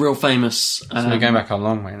 But real famous. So we're going back a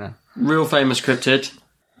long way now. Real famous cryptid.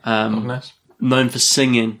 Known for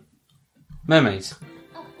singing. Mermaids.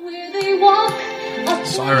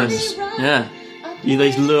 Sirens. Yeah.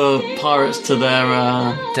 They lure pirates to their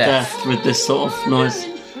death with this sort of noise.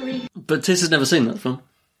 But Tiss has never seen that film.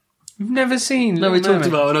 You've never seen No, we Little talked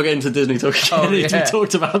Mermaid? about. We're not getting to Disney talking. Oh, We yeah.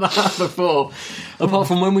 talked about that before. Apart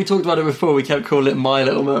from when we talked about it before, we kept calling it My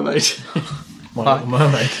Little Mermaid. My Little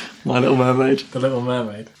Mermaid. My Little Mermaid. The Little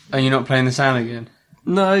Mermaid. Are you not playing the sound again?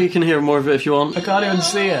 No, you can hear more of it if you want. I can't even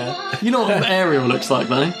see her. You know what Ariel looks like,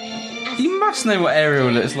 though. You must know what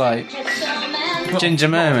Ariel looks like. Ginger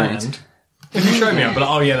Mermaid. Hand. If you show me, I'll be like,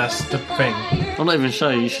 oh yeah, that's the thing. I'm not even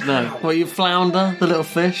sure. You should know. What, you Flounder, the little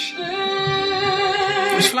fish?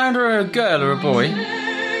 Was Flounder a girl or a boy?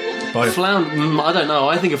 Both. I don't know.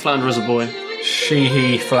 I think of Flounder as a boy.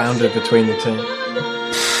 He floundered between the two.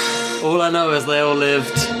 All I know is they all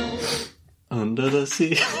lived under the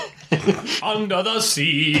sea. Under the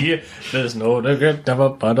sea, there's no regret.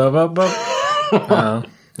 Oh,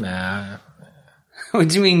 nah. What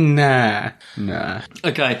do you mean, nah? Nah.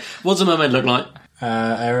 Okay, what's a mermaid look like?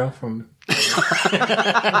 Ariel from... You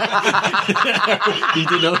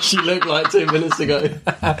didn't know what she looked like 2 minutes ago.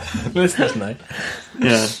 Listeners know.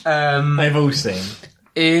 Yeah. They've all seen.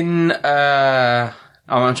 I'm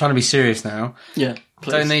trying to be serious now. Yeah,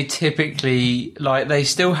 please. Don't they typically, they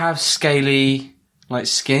still have scaly like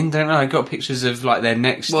skin. Don't know. I got pictures of like their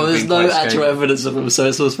necks. Well, there's no actual evidence of them, so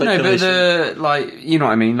it's all speculation. No, but you know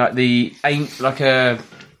what I mean, like you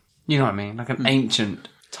know what I mean, like an ancient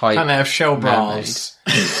type. Can't they have shell bras,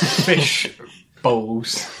 fish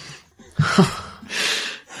balls?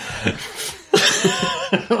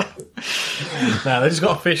 No, they just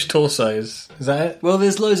got fish torsos. Is that it? Well,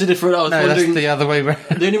 there's loads of different. I was No, wondering. that's the other way around.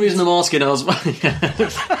 The only reason I'm asking, I was.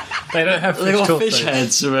 They don't have fish They got torsos. fish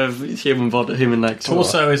heads who have human body, human legs.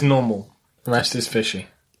 Torso is normal. The rest is fishy.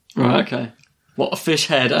 Right, okay. What, a fish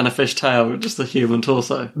head and a fish tail, just a human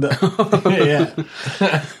torso? Yeah.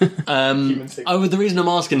 The reason I'm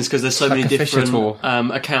asking is because there's so many a fish different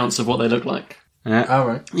tail. accounts of what they look like. Yeah. All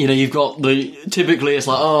right. You know, you've got typically it's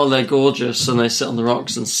like, oh, they're gorgeous and they sit on the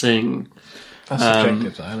rocks and sing. That's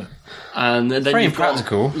subjective, though, isn't it? And then Very you've got,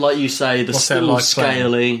 impractical. like you say, the What's their small, life plan?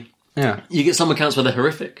 scaly. Yeah. You get some accounts where they're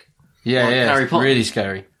horrific. Yeah, Like yeah. Harry It's Potter. really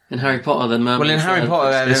scary. In Harry Potter, then mermaids. Well, in Harry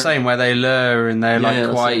Potter, they're the same, where they lure and they're Yeah, like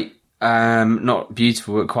that's quite not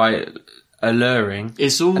beautiful, but quite alluring.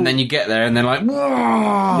 It's all. And then you get there and they're like,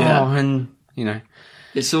 whoa! Yeah. And, you know,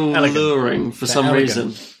 It's all Elegant. alluring for some elegant.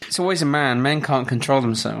 reason. it's always a man. Men can't control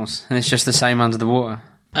themselves. And it's just the same under the water.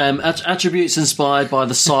 Attributes inspired by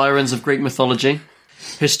the sirens of Greek mythology.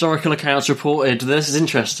 Historical accounts reported. This is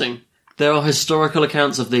interesting. There are historical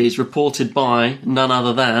accounts of these reported by none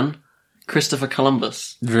other than Christopher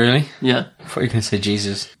Columbus. Really? Yeah. I thought you were going to say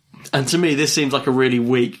Jesus. And to me, this seems like a really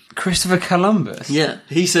weak... Christopher Columbus? Yeah.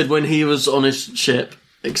 He said when he was on his ship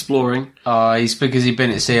exploring... Oh, he's because he'd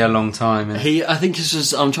been at sea a long time. And I think this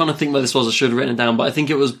was... I'm trying to think where this was. I should have written it down. But I think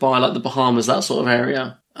it was by like the Bahamas, that sort of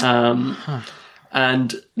area.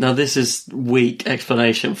 And now this is weak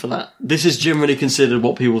explanation for that. This is generally considered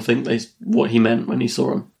what people think what he meant when he saw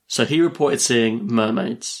them. So he reported seeing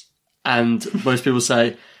mermaids. And most people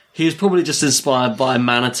say he was probably just inspired by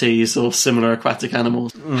manatees or similar aquatic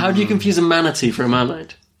animals. How do you confuse a manatee for a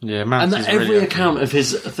mermaid? yeah, And manatees that are every really account of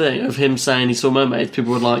his thing, of him saying he saw mermaids,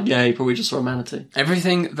 people were like, yeah, he probably just saw a manatee.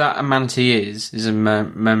 Everything that a manatee is a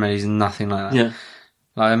mermaid is nothing like that. Yeah.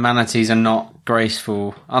 Like, manatees are not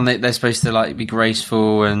graceful. Aren't they? They're supposed to, like, be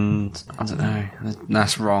graceful and... I don't know.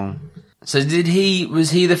 That's wrong. So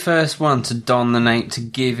was he the first one to don the name, to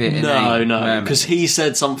give it a name? No, because he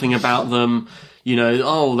said something about them, you know,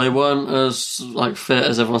 oh, they weren't as, like, fit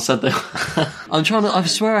as everyone said they were. I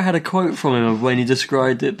swear I had a quote from him of when he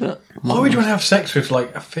described it, but... Why would you want to have sex with,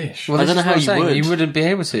 like, a fish? Well, I don't know how that's what I'm you saying. would. You wouldn't be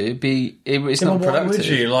able to. It's not Why productive. would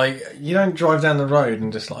you? Like, you don't drive down the road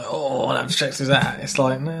and just like, oh, I'll have sex with that. It's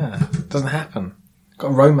like, nah, it doesn't happen. Got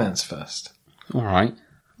a romance first. All right.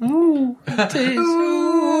 Ooh, got a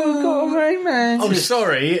romance. Oh,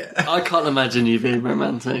 sorry. I can't imagine you being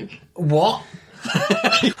romantic. What?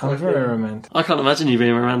 I'm very romantic. I can't imagine you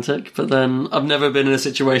being romantic, but then I've never been in a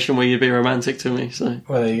situation where you'd be romantic to me, so...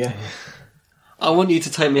 Well, there you go. I want you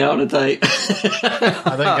to take me out on a date.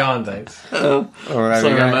 I don't go on dates. All right, So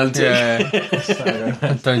we go. romantic. Yeah. So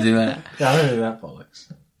romantic. Don't do that. Yeah, I don't do that,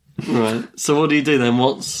 bollocks. Right. So what do you do then?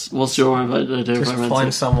 What's your idea of Just romantic?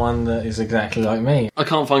 find someone that is exactly like me. I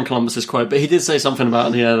can't find Columbus's quote, but he did say something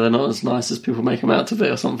about, yeah, they're not as nice as people make them out to be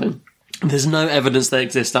or something. There's no evidence they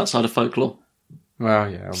exist outside of folklore. Well,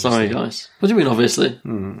 yeah. Obviously. Sorry, guys. What do you mean, obviously?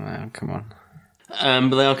 Well, come on.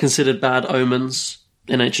 But they are considered bad omens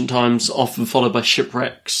in ancient times, often followed by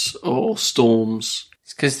shipwrecks or storms.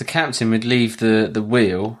 It's because the captain would leave the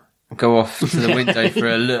wheel, go off to the window for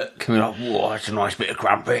a look, and be like, whoa, that's a nice bit of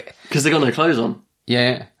crumpet. Because they've got no clothes on.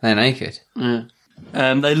 Yeah, they're naked. Yeah.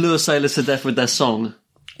 They lure sailors to death with their song.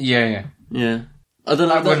 Yeah. Yeah. I don't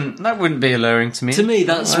know. That wouldn't be alluring to me. To me,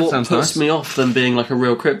 that's That what sounds puts nice. me off them being like a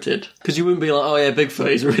real cryptid. Because you wouldn't be like, oh yeah,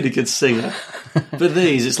 Bigfoot, he's a really good singer. But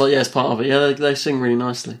these, it's like, yeah, it's part of it. Yeah, they sing really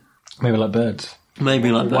nicely. Maybe like birds.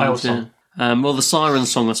 Maybe like Whale birds, yeah. song. Well, the siren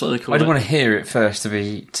song, that's what they call I'd it. want to hear it first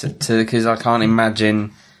because I can't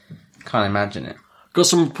imagine it. Got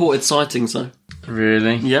some reported sightings, though.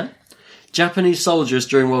 Really? Yeah. Japanese soldiers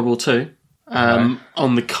during World War II,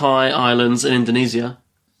 on the Kai Islands in Indonesia,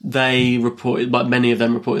 they reported, like many of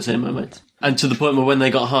them reported seeing mermaids. And to the point where when they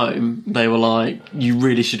got home, they were like, you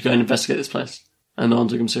really should go and investigate this place. And no one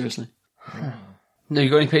took them seriously. No, you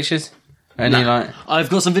got any pictures? Any I've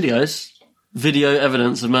got some video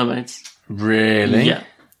evidence of mermaids. Really? Yeah.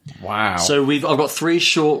 Wow. So I've got 3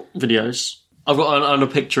 short videos. I've got a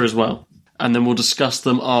picture as well. And then we'll discuss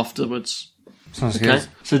them afterwards. Sounds Okay? good.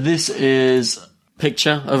 So this is a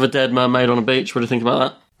picture of a dead mermaid on a beach. What do you think about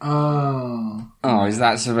that? Oh, is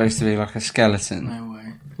that supposed to be like a skeleton? No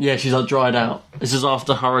way. Yeah, she's like dried out. This is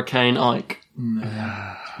after Hurricane Ike.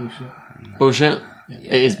 Bullshit?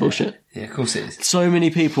 It is bullshit. Yeah, of course it is. So many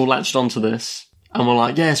people latched onto this and were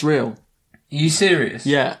like, yeah, it's real. you serious?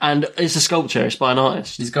 Yeah, and it's a sculpture. It's by an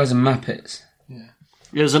artist. These guys are Muppets.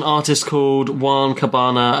 There was an artist called Juan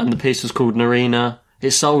Cabana, and the piece was called Narina. He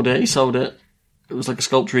sold it. It was like a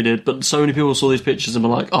sculpture he did, but so many people saw these pictures and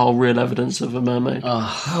were like, "Oh, real evidence of a mermaid."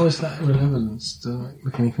 How is that real evidence? Doesn't it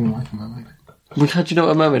look anything like a mermaid? Well, how do you know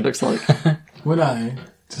what a mermaid looks like? Well, no, it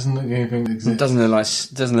doesn't look anything that exists. It doesn't look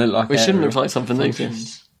like. It shouldn't look like something that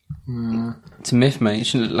exists. It's a myth, mate. It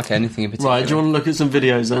shouldn't look like anything in particular. Right? Do you want to look at some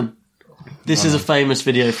videos then? This is a famous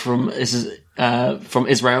video from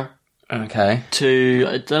Israel. Okay.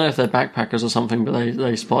 I don't know if they're backpackers or something, but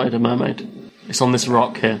they spotted a mermaid. It's on this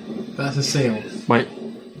rock here. That's a seal. Wait,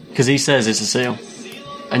 because he says it's a seal,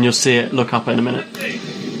 and you'll see it. Look up in a minute.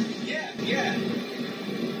 Yeah.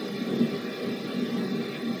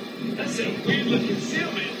 That's a weird looking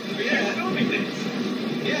seal, man. Yeah, filming this.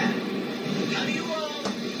 Yeah. How do you,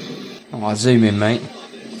 Oh, I'll zoom in, mate.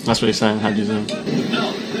 That's what he's saying. How do you zoom?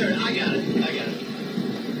 No, there, I got it.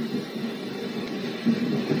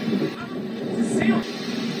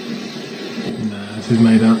 No, this is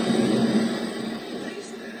made up.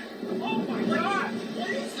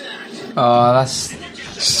 Oh, that's...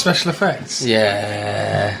 Special effects.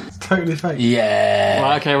 Yeah. It's totally fake. Yeah.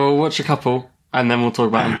 Right, okay, we'll watch a couple, and then we'll talk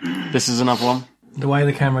about them. This is another one. The way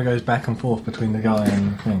the camera goes back and forth between the guy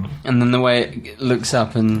and the thing. And then the way it looks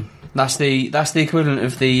up, and that's the equivalent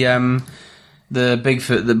of the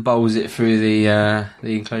Bigfoot that bowls it through the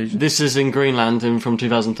enclosure. This is in Greenland from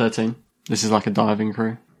 2013. This is like a diving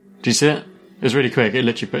crew. Do you see it? It was really quick. It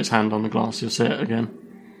literally put its hand on the glass. You'll see it again.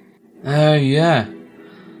 Oh, yeah.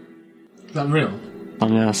 Is that real? Oh,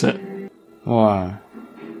 yeah, that's it. Wow. What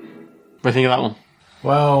do you think of that one?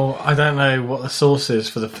 Well, I don't know what the source is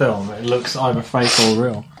for the film. It looks either fake or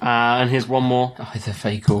real. And here's one more. Either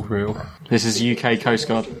fake or real. This is UK Coast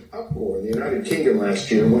Guard. Uproar in the United Kingdom last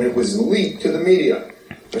year when it was leaked to the media.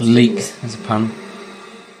 Leaked. That's a pun.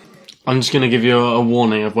 I'm just going to give you a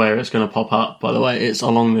warning of where it's going to pop up. By the way, it's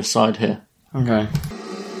along this side here. Okay.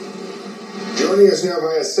 Joining us now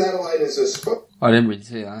via satellite is a I didn't really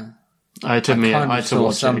see that. It took me. I had to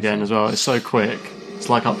watch it again as well. It's so quick. It's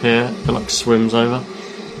like up here. It like swims over.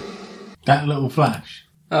 That little flash.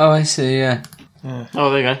 Oh, I see, yeah.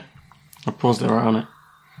 Oh, there you go. I paused it right on it.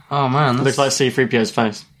 Oh, man. It looks like C-3PO's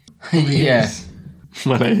face. Yeah.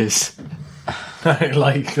 Well, it is.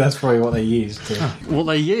 Like, that's probably what they used to What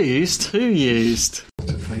they used? Who used?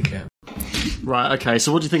 fake it. Right, okay,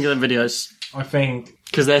 so what do you think of them videos? I think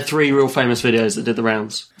Because they're three real famous videos that did the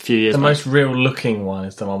rounds a few years the back. most real looking one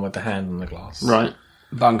is the one with the hand on the glass. Right.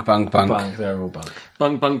 Bunk, bunk, bunk. Bunk, they're all bunk.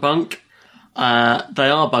 Bunk, bunk, bunk. They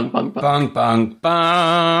are bunk, bunk, bunk. Bunk, bunk,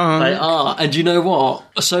 bunk. They are. And you know what?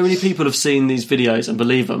 So many people have seen these videos and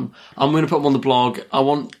believe them. I'm going to put them on the blog. I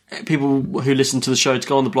want people who listen to the show to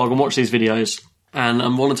go on the blog and watch these videos. And I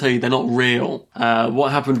want to tell you, they're not real.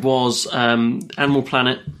 What happened was Animal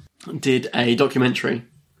Planet did a documentary.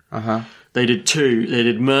 Uh-huh. They did two. They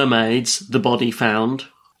did Mermaids, The Body Found.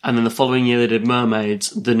 And then the following year they did Mermaids,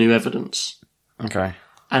 The New Evidence. Okay.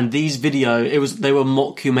 And these they were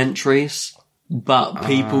mockumentaries, but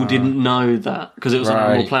people didn't know that because it was on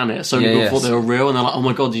Right. Animal Planet. So people thought they were real, and they're like, "Oh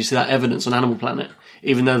my god, did you see that evidence on Animal Planet?"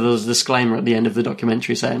 Even though there was a disclaimer at the end of the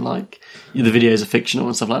documentary saying like the videos are fictional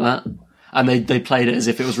and stuff like that. And they played it as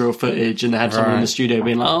if it was real footage, and they had someone in the studio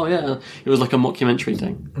being like, "Oh yeah, it was like a mockumentary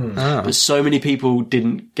thing." But so many people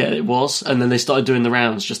didn't get it was, and then they started doing the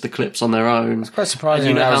rounds, just the clips on their own. It's quite surprising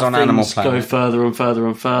and you know that was how on Animal things Planet. go further and further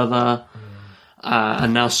and further.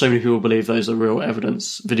 And now so many people believe those are real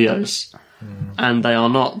evidence videos. And they are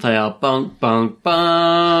not. They are bunk, bunk,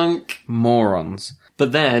 bunk. Morons.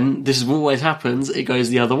 But then, this is what always happens, it goes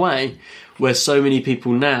the other way, where so many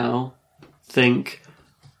people now think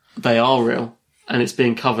they are real, and it's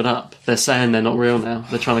being covered up. They're saying they're not real now.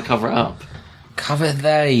 They're trying to cover it up. Covering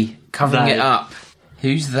They. it up.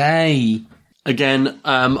 Who's they? Again,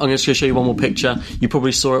 I'm just going to show you one more picture. You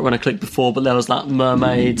probably saw it when I clicked before, but there was that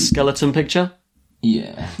mermaid skeleton picture.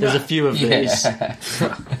 Yeah. There's a few of these.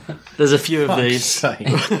 There's a few of these. Sake.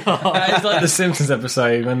 It's like the Simpsons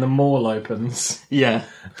episode when the mall opens. Yeah,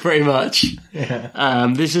 pretty much.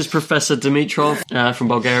 Yeah. This is Professor Dimitrov from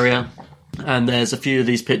Bulgaria, and there's a few of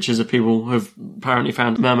these pictures of people who've apparently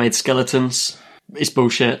found mermaid skeletons. It's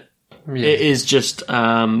bullshit. Yeah. It is just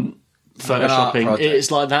photoshopping. project.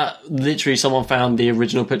 It's like that. Literally, someone found the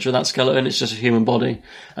original picture of that skeleton. It's just a human body,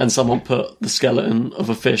 and someone put the skeleton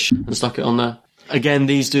of a fish and stuck it on there. Again,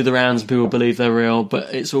 these do the rounds and people believe they're real,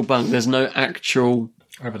 but it's all bunk. There's no actual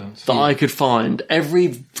Evidence. that I could find.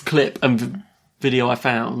 Every clip and video I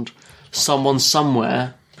found, someone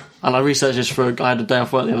somewhere And I researched this I had a day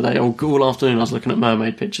off work the other day. All afternoon I was looking at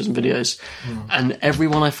mermaid pictures and videos. And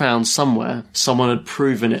everyone I found somewhere, someone had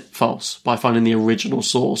proven it false by finding the original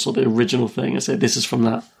source or the original thing and said, this is from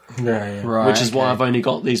that. Yeah. Right. Which is why I've only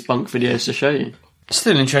got these bunk videos to show you.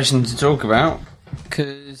 Still interesting to talk about,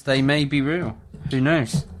 because they may be real. Who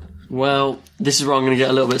knows? Well, this is where I'm going to get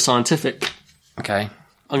a little bit scientific. Okay.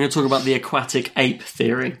 I'm going to talk about the aquatic ape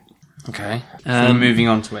theory. Okay. So moving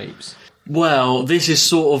on to apes. Well, this is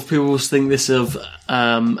sort of, people think this of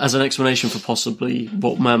as an explanation for possibly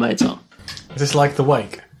what mermaids are. Is this like The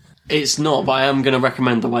Wake? It's not, but I am going to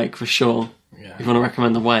recommend The Wake for sure. Yeah. If you want to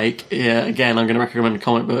recommend The Wake, again, I'm going to recommend a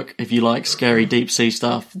comic book. If you like scary deep sea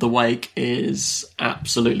stuff, The Wake is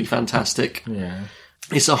absolutely fantastic. Yeah.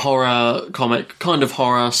 It's a horror comic, kind of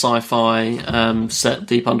horror, sci-fi, set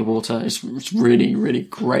deep underwater. It's really, really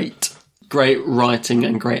great. Great writing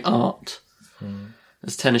and great art.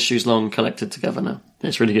 It's 10 issues long, collected together now.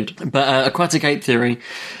 It's really good. But aquatic ape theory,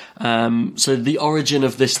 so the origin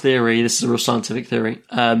of this theory, this is a real scientific theory,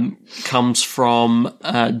 comes from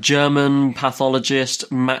German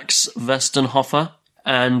pathologist Max Westenhofer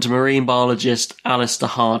and marine biologist Alistair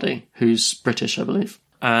Hardy, who's British, I believe.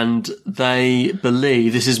 And they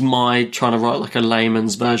believe, this is my trying to write like a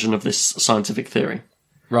layman's version of this scientific theory.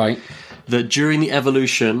 Right. That during the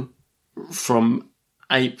evolution from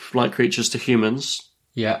ape-like creatures to humans,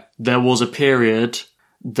 there was a period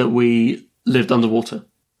that we lived underwater.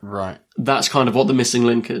 Right. That's kind of what the missing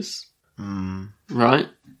link is. Right?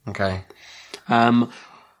 Okay. And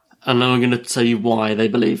now I'm going to tell you why they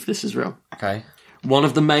believe this is real. Okay. One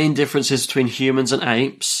of the main differences between humans and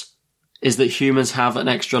apes is that humans have an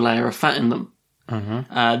extra layer of fat in them.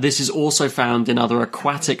 This is also found in other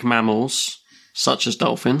aquatic mammals, such as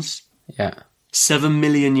dolphins. Yeah. 7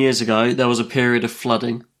 million years ago, there was a period of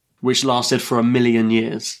flooding, which lasted for 1 million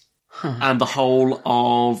years. And the whole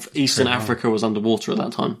of Eastern Africa was underwater at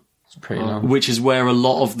that time. It's pretty long. Which is where a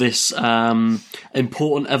lot of this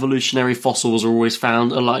important evolutionary fossils are always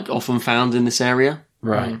found, are like often found in this area.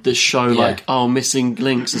 Right. That show like, missing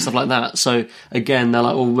links and stuff like that. So again, they're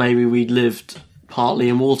like, well, maybe we lived partly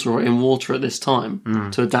in water or in water at this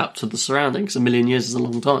time to adapt to the surroundings. 1 million years is a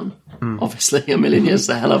long time. Obviously, 1 million years is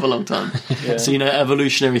a hell of a long time. So,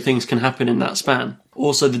 evolutionary things can happen in that span.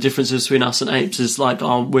 Also, the differences between us and apes is like,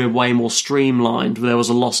 we're way more streamlined. There was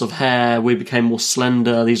a loss of hair. We became more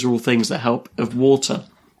slender. These are all things that help of water.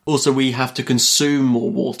 Also, we have to consume more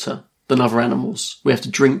water than other animals. We have to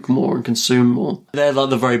drink more and consume more. They're like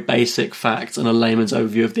the very basic facts and a layman's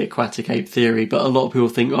overview of the aquatic ape theory, but a lot of people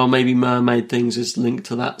think, maybe mermaid things is linked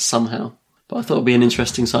to that somehow. But I thought it'd be an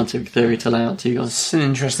interesting scientific theory to lay out to you guys. It's an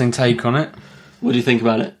interesting take on it. What do you think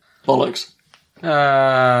about it? Bollocks.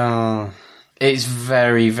 It's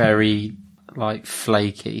very, very,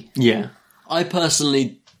 flaky. Yeah. I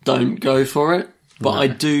personally don't go for it. But I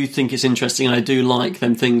do think it's interesting, and I do like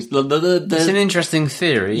them things. It's an interesting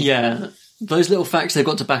theory. Yeah. Those little facts they've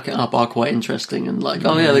got to back it up are quite interesting, and they've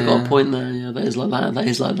got a point there. Yeah, that is like that. That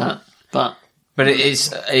is like that. But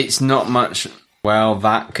it's not much. Well,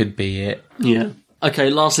 that could be it. Yeah.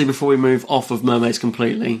 Okay. Lastly, before we move off of mermaids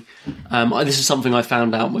completely, this is something I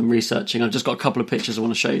found out when researching. I've just got a couple of pictures I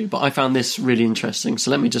want to show you, but I found this really interesting.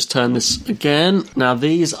 So let me just turn this again. Now,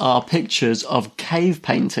 these are pictures of cave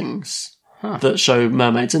paintings. That show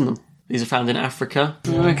mermaids in them. These are found in Africa.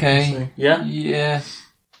 Okay. Yeah? Yeah.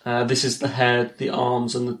 This is the head, the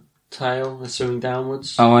arms, and the tail. They're swimming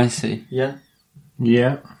downwards. Oh, I see. Yeah.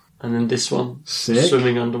 Yeah. And then this one. Sick.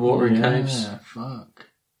 Swimming underwater in caves. Yeah, fuck.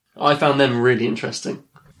 I found them really interesting.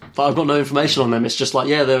 But I've got no information on them. It's just like,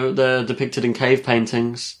 they're depicted in cave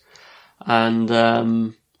paintings. And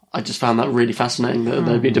I just found that really fascinating that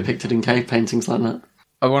they'd be depicted in cave paintings like that.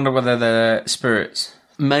 I wonder whether they're spirits.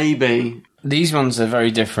 Maybe. These ones are very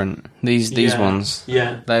different. These ones.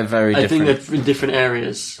 Yeah. They're very different. I think they're in different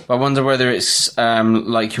areas. I wonder whether it's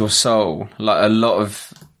like your soul. Like a lot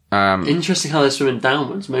of... Interesting how they're swimming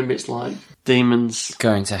downwards. Maybe it's like demons.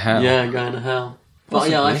 Going to hell. Yeah, going to hell. But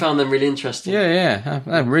Possibly. I found them really interesting. Yeah.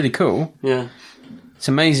 They're really cool. Yeah. It's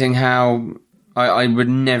amazing how I would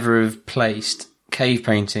never have placed cave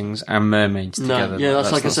paintings and mermaids together. Yeah,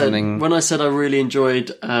 that's like I said. Something... When I said I really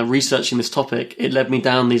enjoyed researching this topic, it led me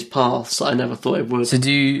down these paths that I never thought it would. So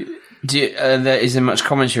is there much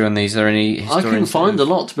commentary on these? Are there any historians? I couldn't find a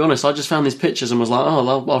lot, to be honest. I just found these pictures and was like,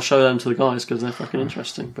 I'll show them to the guys because they're fucking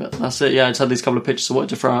interesting. But that's it. Yeah, I just had these couple of pictures I wanted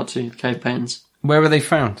to throw out to you, the cave paintings. Where were they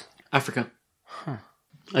found? Africa.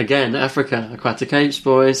 Again, Africa. Aquatic apes,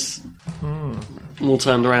 boys. All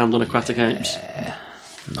turned around on aquatic apes.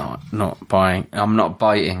 Not buying. I'm not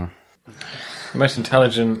biting. The most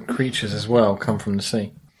intelligent creatures as well come from the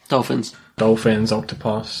sea. Dolphins. Dolphins,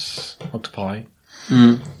 octopi.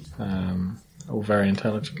 All very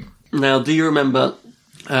intelligent. Now, do you remember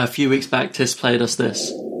a few weeks back, Tis played us this?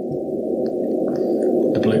 The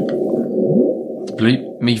bloop. The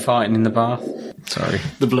bloop? Me fighting in the bath? Sorry.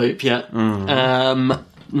 The bloop, yeah.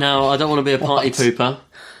 Now, I don't want to be a party pooper.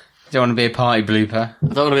 Don't want to be a party blooper.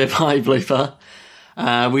 I don't want to be a party blooper.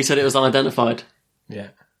 We said it was unidentified. Yeah.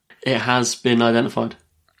 It has been identified.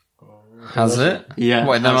 Has it? Yeah.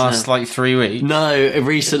 What, in the last, 3 weeks? No,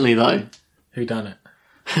 recently, though. Who done it?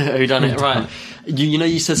 Who done it? Right. You know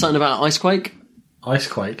you said something about Icequake?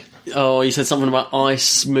 Icequake? Oh, you said something about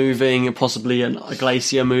ice moving, possibly a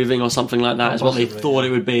glacier moving or something like that is what they thought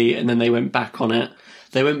it would be, and then they went back on it.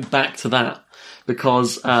 They went back to that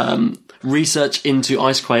because research into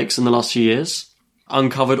icequakes in the last few years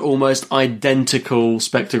uncovered almost identical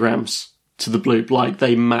spectrograms to the bloop. Like,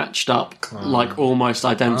 they matched up, almost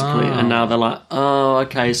identically, and now they're like, oh,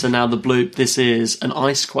 okay, so now the bloop, this is an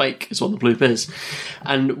icequake, is what the bloop is.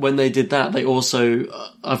 And when they did that, they also,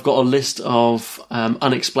 I've got a list of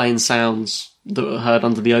unexplained sounds that were heard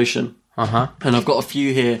under the ocean. And I've got a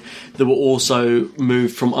few here that were also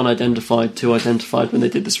moved from unidentified to identified when they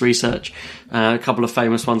did this research. A couple of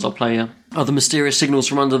famous ones I'll play here. Other mysterious signals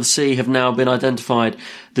from under the sea have now been identified.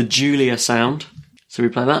 The Julia sound. So we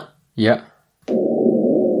play that? Yeah.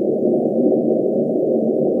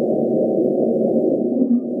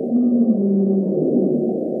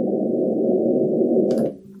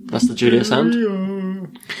 That's the Julia sound.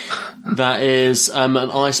 That is an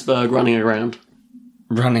iceberg running aground.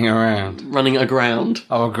 Running around. Running aground.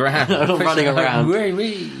 Oh, aground. Not running around. Wee,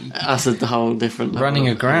 wee. That's a whole different... Running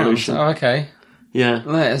aground. evolution. Oh, okay. Yeah.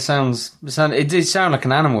 It did sound like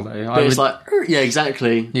an animal, though. But it's like... Yeah,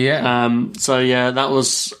 exactly. Yeah. So, yeah, that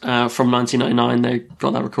was from 1999. They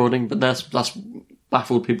got that recording, but that's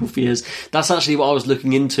baffled people for years. That's actually what I was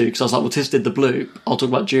looking into, because I was like, well, Tiff did the bloop. I'll talk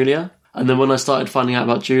about Julia. And then when I started finding out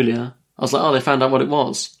about Julia, I was like, oh, they found out what it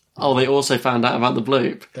was. Oh, they also found out about the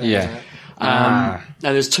bloop. Yeah. And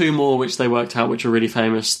there's two more which they worked out, which are really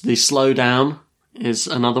famous. The slow down is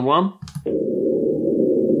another one.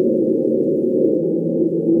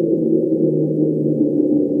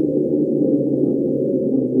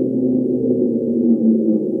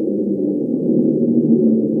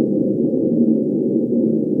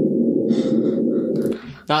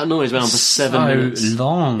 That noise went on for 7 minutes. So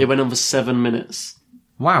long. It went on for 7 minutes.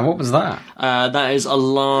 Wow, what was that? That is a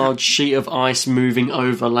large sheet of ice moving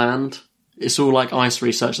over land. It's all like ice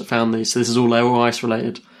research that found these, so this is all ice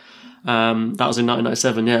related. That was in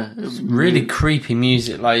 1997, yeah. It was really creepy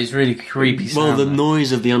music, it's really creepy sound. Well, the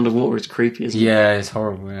noise of the underwater is creepy, isn't it? Yeah, it's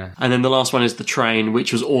horrible, yeah. And then the last one is the train,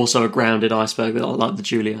 which was also a grounded iceberg, like the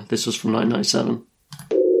Julia. This was from 1997.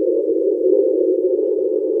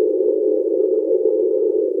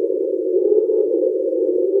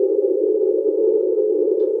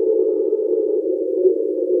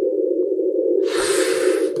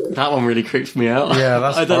 That one really creeps me out. Yeah,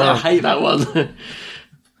 that's I hate that one.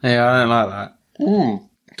 Yeah, I don't like that.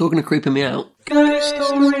 Talking of creeping me out.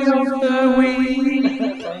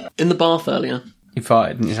 In the bath earlier. You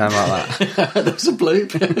farted, didn't you sound like that? There was a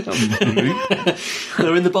bloop. They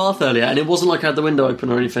were in the bath earlier, and it wasn't like I had the window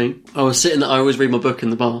open or anything. I was sitting there, I always read my book in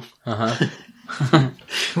the bath.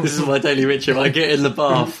 This is my daily ritual. I get in the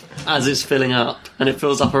bath as it's filling up, and it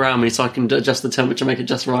fills up around me, so I can adjust the temperature, make it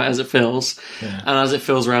just right as it fills. Yeah. And as it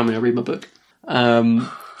fills around me, I read my book. But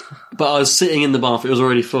I was sitting in the bath, it was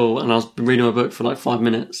already full, and I was reading my book for 5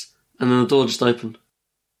 minutes, and then the door just opened.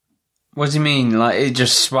 What do you mean? It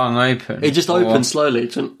just swung open? It just opened slowly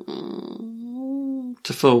to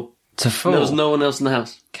full. To full? There was no one else in the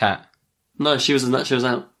house. Cat? No, she was out.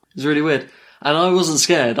 It was really weird. And I wasn't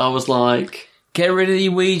scared. I was like... Get rid of the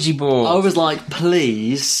Ouija board. I was like,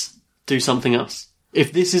 please do something else.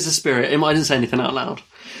 If this is a spirit... I didn't say anything out loud.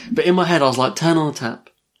 But in my head, I was like, turn on the tap.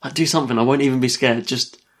 Do something. I won't even be scared.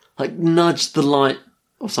 Just, nudge the light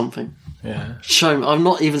or something. Yeah. Show me. I'm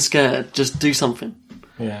not even scared. Just do something.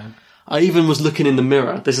 Yeah. I even was looking in the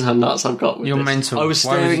mirror. This is how nuts I've got with You're this. mental. I was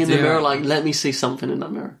staring in the mirror let me see something in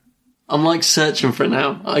that mirror. I'm searching for it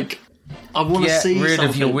now. I want to see something. Get rid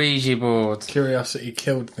of your Ouija board. Curiosity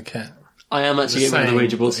killed the cat. I am actually getting rid of the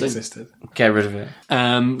Ouija board thing. Get rid of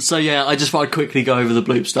it. So yeah, I just thought I'd quickly go over the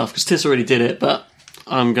bloop stuff, because Tiss already did it, but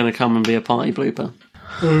I'm going to come and be a party blooper.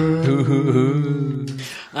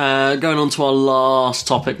 Going on to our last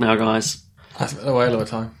topic now, guys. That's a whale of a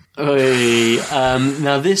time.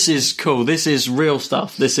 Now this is cool. This is real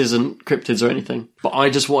stuff. This isn't cryptids or anything. But I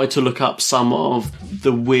just wanted to look up some of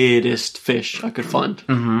the weirdest fish I could find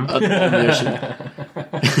on the ocean.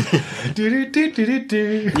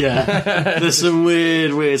 Do-do-do-do-do-do. Yeah, there's some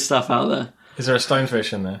weird stuff out there. Is there a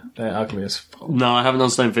stonefish in there? They're ugly as fuck. No, I haven't done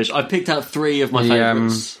stonefish. I picked out 3 of my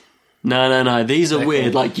favourites. No. These are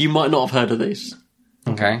weird. Cool. Like, you might not have heard of these.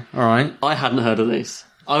 Okay, all right. I hadn't heard of these.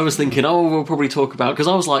 I was thinking, we'll probably talk about... Because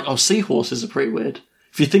I was like, seahorses are pretty weird.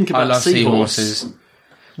 If you think about I love seahorses.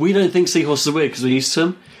 We don't think seahorses are weird because we're used to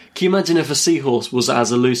them. Can you imagine if a seahorse was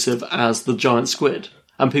as elusive as the giant squid?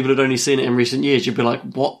 And people had only seen it in recent years. You'd be like,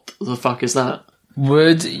 what the fuck is that?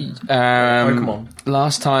 Would come on.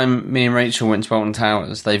 Last time me and Rachel went to Bolton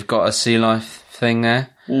Towers, they've got a sea life thing there,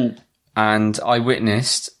 and I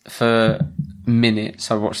witnessed for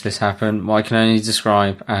minutes. I watched this happen. What I can only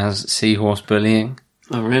describe as seahorse bullying.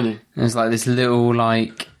 Oh, really? There's like this little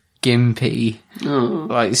like gimpy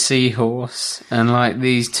like seahorse, and like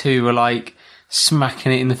these two were like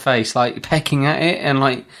smacking it in the face, like pecking at it, and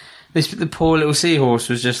like. The poor little seahorse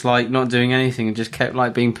was just like not doing anything and just kept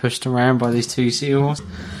like being pushed around by these 2 seahorses.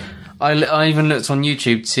 I even looked on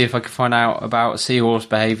YouTube to see if I could find out about seahorse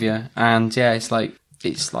behaviour, and yeah, it's like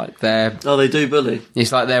their they do bully.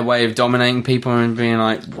 It's like their way of dominating people and being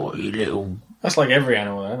like, "What you little." That's like every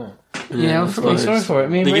animal, isn't it? Yeah, I'm sorry for it.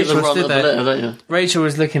 Me and They get the Rachel run stood of the there. litter, don't you? Rachel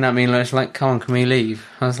was looking at me like, "Come on, can we leave?"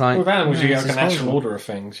 I was like, With animals, you get like a this is natural horrible. order of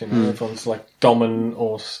things. You know, everyone's like dominant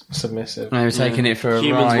or submissive. They were taking it for a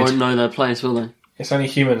Humans ride. won't know their place, will they? It's only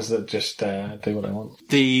humans that just do what they want.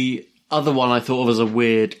 The other one I thought of as a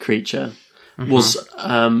weird creature was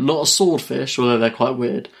not a swordfish, although they're quite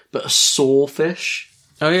weird, but a sawfish.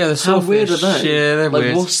 Oh yeah, the How swordfish. weird are they? Yeah, they're like,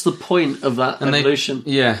 weird. what's the point of that evolution?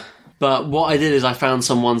 Yeah. But what I did is I found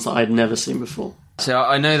some ones that I'd never seen before. So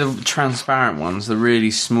I know the transparent ones, the really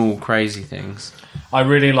small, crazy things. I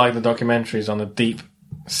really like the documentaries on the deep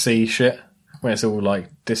sea shit, where it's all like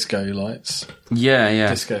disco lights. Yeah.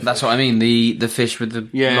 Disco That's fish. what I mean. The fish with the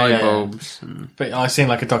light bulbs. And... But I seen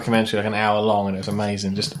like a documentary, like an hour long, and it was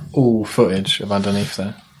amazing. Just all footage of underneath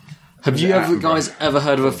there. Have you guys ever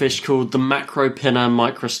heard of a fish called the Macropinna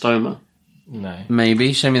microstoma? No.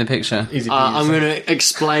 Maybe. Show me the picture. Easy for I'm you to going to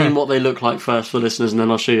explain what they look like first for listeners, and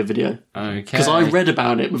then I'll show you a video. Okay. Because I read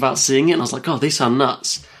about it without seeing it, and I was like, oh, these sound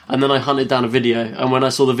nuts. And then I hunted down a video, and when I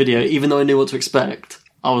saw the video, even though I knew what to expect,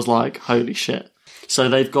 I was like, holy shit. So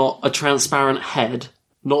they've got a transparent head.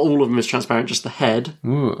 Not all of them is transparent, just the head.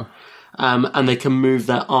 Ooh. And they can move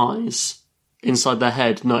their eyes inside their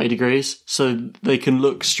head 90 degrees, so they can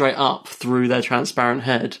look straight up through their transparent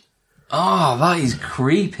head. Oh, that is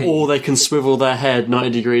creepy. Or they can swivel their head 90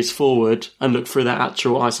 degrees forward and look through their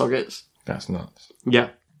actual eye sockets. That's nuts. Yeah.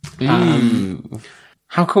 Ooh.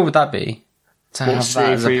 How cool would that be? To What, have see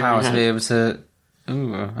that as through a your power own to be head? able to...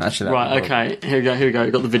 Ooh, actually that Right, would- okay, here we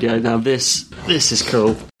go, got the video. Now this is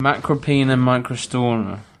cool. Macropina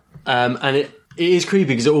microstoma. And it is creepy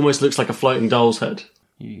because it almost looks like a floating doll's head.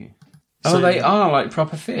 Oh, they are like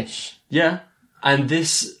proper fish. Yeah. And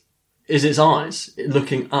this is its eyes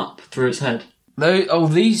looking up through its head.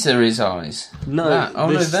 These are his eyes. No, That.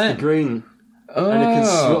 Oh, this, no, them. the green. Oh. And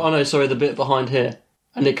it can the bit behind here.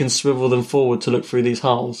 And it can swivel them forward to look through these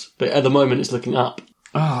holes. But at the moment it's looking up.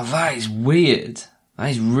 Oh, that is weird.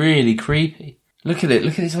 That is really creepy. Look at it.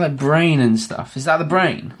 Look at its like brain and stuff. Is that the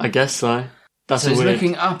brain? I guess so. That's So it's weird.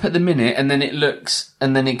 looking up at the minute, and then it looks,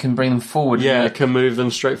 and then it can bring them forward. Yeah, it can move them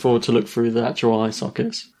straight forward to look through the actual eye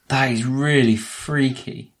sockets. That is really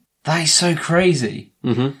freaky. That is so crazy.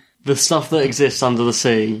 Mm-hmm. The stuff that exists under the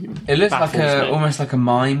sea. It looks like baffles me. almost like a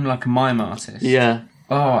mime artist. Yeah.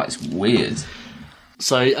 Oh, it's weird.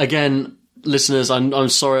 So again, listeners, I'm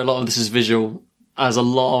sorry a lot of this is visual, as a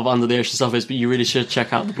lot of Under the Ocean stuff is, but you really should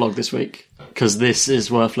check out the blog this week, because this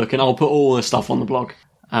is worth looking. I'll put all the stuff on the blog.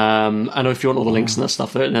 And if you want all the links and that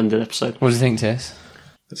stuff at the end of the episode. What do you think, Tiss?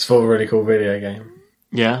 It's for a really cool video game.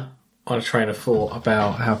 Yeah? On a train of thought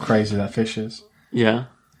about how crazy that fish is. Yeah.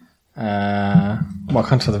 Well, I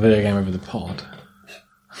can't tell the video game over the pod.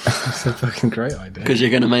 It's a fucking great idea. Because you're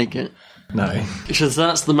going to make it. No. So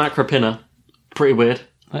that's the Macropinna. Pretty weird.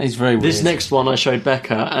 That is very weird. This next one I showed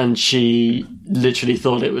Becca, and she literally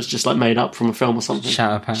thought it was just like made up from a film or something. Shut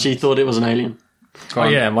up, Ant. She thought it was an alien. Oh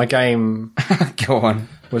yeah, my game Go on.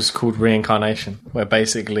 was called Reincarnation, where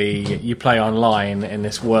basically you play online in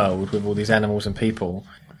this world with all these animals and people,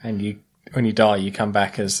 and when you die, you come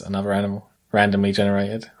back as another animal, randomly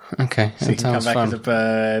generated. Okay, So you that can come sounds back fun. as a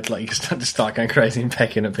bird, like you can start going crazy and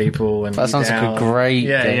pecking at people. And That sounds like a great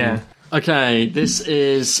game. Yeah. Okay, this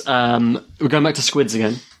is... we're going back to squids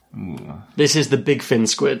again. This is the big fin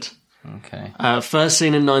squid. Okay. First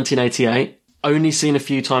seen in 1988. Only seen a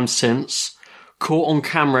few times since. Caught on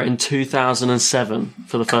camera in 2007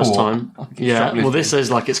 for the first Caught? time. Yeah, well, this shoplifting.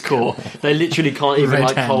 is like it's caught. They literally can't even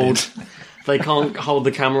like Red-handed. hold... They can't hold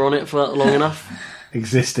the camera on it for long enough.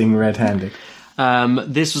 Existing red-handed.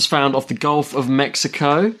 This was found off the Gulf of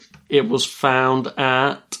Mexico. It was found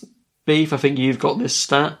at Beef. I think you've got this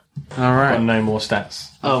stat. All right. Got no more stats.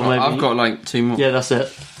 Oh, maybe. I've got like 2 more. Yeah, that's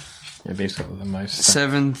it. Yeah, Beef's got the most.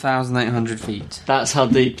 7,800 feet. That's how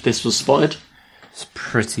deep this was spotted. It's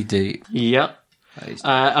pretty deep. Yep.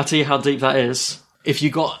 I'll tell you how deep that is. If you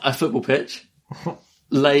got a football pitch,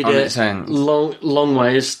 laid On it its ends. long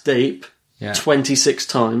ways deep, Yeah. 26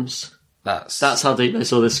 times, That's that's how deep they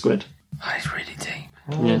saw this squid. that is really deep.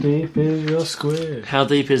 How deep is your squid? How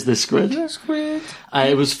deep is this squid? Squid.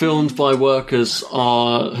 It was filmed by workers who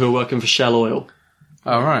were working for Shell Oil.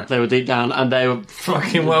 All right. They were deep down, and they were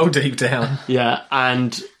Fucking well deep down. yeah,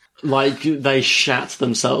 and like they shat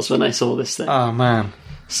themselves when they saw this thing. Oh man.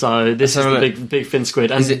 So this is Let's have the a look. big fin squid,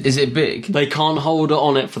 and Is it big? they can't hold it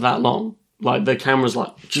on it for that long. Like the camera's like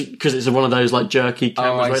because it's one of those like jerky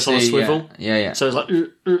cameras where it's on a swivel. Yeah. So it's like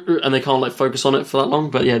and they can't like focus on it for that long.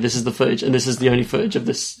 But yeah, this is the footage, and this is the only footage of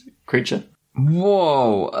this creature.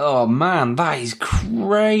 Whoa. Oh man, that is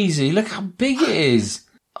crazy. Look how big it is.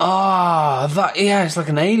 It's like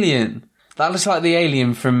an alien. That looks like the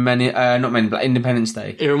alien from Independence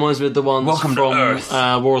Day. It reminds me of the ones Welcome to from Earth.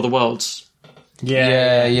 War of the Worlds.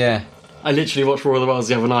 Yeah. I literally watched War of the Worlds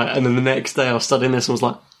the other night, and then the next day I was studying this and was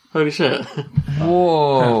like, holy shit.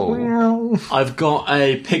 Whoa. I've got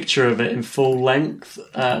a picture of it in full length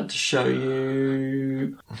to show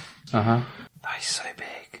you. That is so big.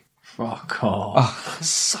 Fuck off.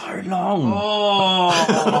 So long.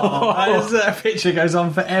 That picture goes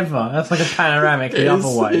on forever. That's like a panoramic the other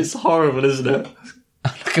way. It's horrible, isn't it?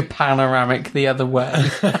 Like a panoramic the other way.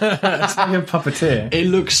 It's like a puppeteer. It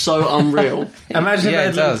looks so unreal. Imagine if they Yeah, had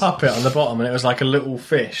it a little does. puppet on the bottom and it was like a little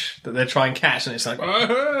fish that they try and catch and it's like,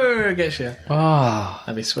 oh, it gets you.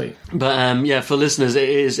 That'd be sweet. But yeah, for listeners,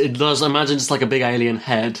 it does imagine it's like a big alien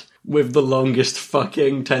head with the longest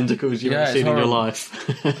fucking tentacles you've Yeah, ever it's seen in your horrible.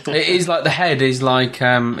 life. It is like the head is like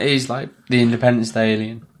the Independence Day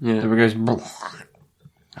alien. Yeah. That goes.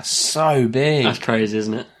 That's so big. That's crazy,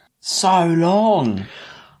 isn't it? So long.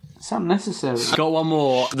 It's unnecessary. Got one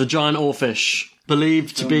more. The giant oarfish,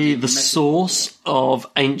 believed to be the source of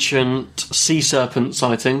ancient sea serpent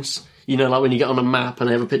sightings. You know, like when you get on a map and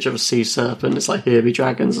they have a picture of a sea serpent, it's like here be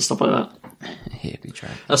dragons and stuff like that. Here be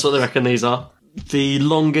dragon. That's what they reckon these are. The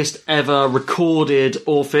longest ever recorded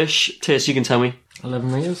oarfish. Tiss, you can tell me.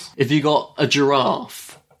 11 metres? If you got a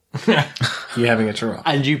giraffe You having a giraffe.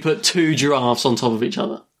 and you put 2 giraffes on top of each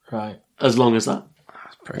other, Right. as long as that.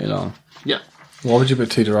 Pretty long. Yeah. Why would you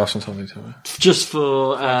put 2 giraffes on top of each other? Just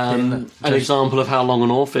for an example of how long an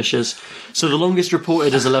oarfish is. So the longest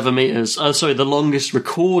reported is 11 metres. The longest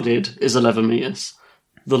recorded is 11 metres.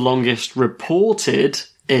 The longest reported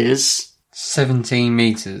is... 17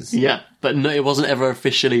 metres. Yeah, but no, it wasn't ever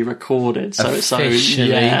officially recorded. So it's Officially?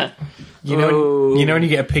 yeah. You know when you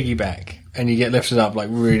get a piggyback and you get lifted up like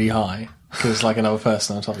really high because it's like another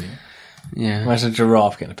person on top of you? Yeah. Imagine a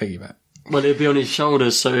giraffe getting a piggyback. Well, it'd be on his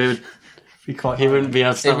shoulders, so he wouldn't be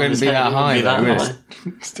able to stand on wouldn't his be head. that It wouldn't high, be that though, would high.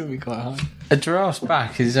 It'd still be quite high. A giraffe's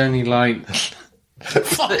back is only like.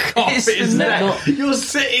 Fuck off, It's isn't not- it? You're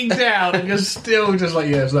sitting down and you're still just like,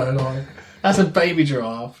 yeah, it's that high. That's a baby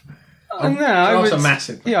giraffe. No, I Giraffes would, are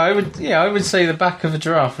massive. Yeah, I would say the back of a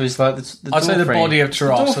giraffe is like the I'd say door the frame. body of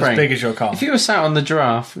giraffes Door as frame. big as your car. If you were sat on the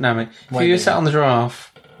giraffe, if Way you were bigger. sat on the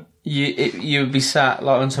giraffe, you would be sat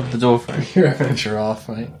like on top of the door frame. You're having a giraffe,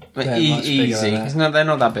 mate. But They're much bigger easy. than It's that. not, they're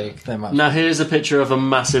not that big. They're much Now here's a picture of a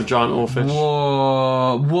massive giant oarfish.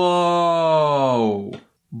 Whoa!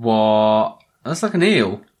 What? That's like an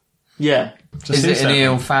eel. Yeah, Is it an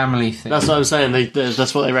eel family thing? that's what I'm saying.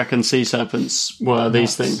 That's what they reckon sea serpents were.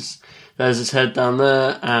 These things. There's his head down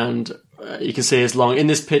there, and you can see it's long. In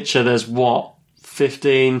this picture, there's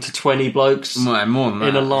 15 to 20 blokes more than that.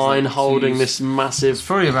 in a line It's like holding huge. this massive. It's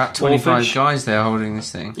probably about 25 oarfish. guys there holding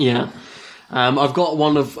this thing. Yeah, I've got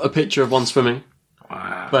a picture of one swimming,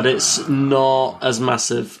 but it's not as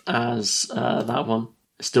massive as that one.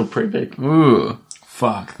 It's still pretty big. Ooh.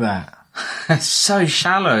 Fuck that. It's so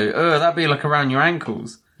shallow. That'd be like around your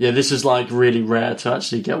ankles. Yeah, this is like really rare to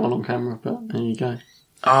actually get one on camera, but there you go.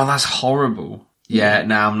 Oh, that's horrible. Yeah,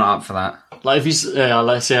 no, I'm not up for that. Like if you,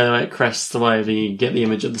 let's see how it crests the wave, and you get the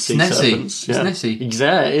image of the sea Nessie. serpents. It's Nessie.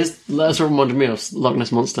 Exactly. That's what reminded me of Loch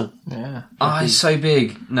Ness Monster. Yeah. Oh, it's so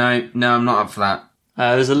big. No, I'm not up for that.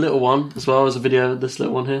 There's a little one as well. There's a video of this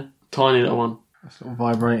little one here, tiny little one. Sort of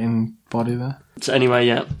vibrating body there. So anyway,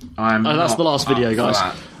 yeah, I'm that's not the last video, up for guys,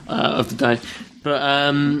 that. of the day. But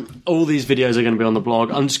all these videos are going to be on the blog.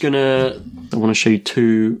 I want to show you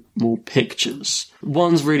 2 more pictures.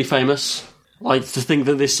 One's really famous. Like, to think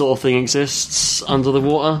that this sort of thing exists under the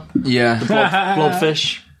water. Yeah.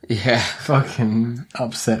 Blobfish. Yeah. Fucking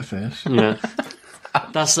upset fish. Yeah.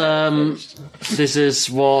 That's, this is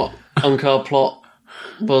what Unkar Plot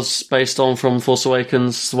was based on from Force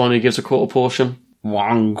Awakens, the one who gives a quarter portion.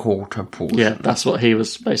 1/4 portion. Yeah, that's what he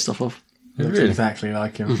was based off of. It looks exactly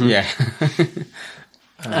like him. Yeah.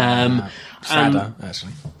 Sadder,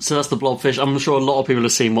 actually. So that's the blobfish. I'm sure a lot of people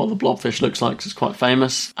have seen what the blobfish looks like, 'cause it's quite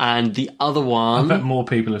famous. And the other I one... bet more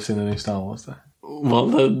people have seen the new Star Wars, though. Well,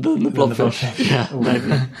 the blobfish. Yeah,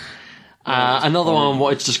 maybe. Another one I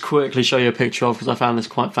wanted to just quickly show you a picture of, because I found this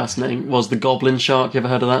quite fascinating, was the goblin shark. You ever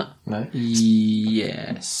heard of that? No?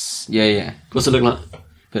 Yes. Yeah. What's it look like?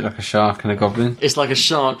 Bit like a shark and a goblin. It's like a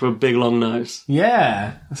shark with a big long nose.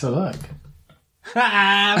 Yeah, let's have a look.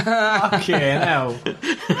 Fucking hell.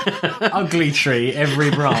 Ugly tree, every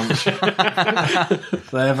branch. They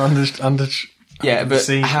have under Yeah, but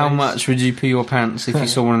sea how trees. much would you pee your pants if you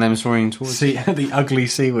saw one of them swimming towards you? See the ugly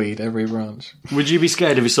seaweed, every branch. Would you be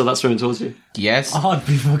scared if you saw that swimming towards you? Yes. I'd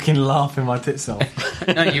be fucking laughing my tits off.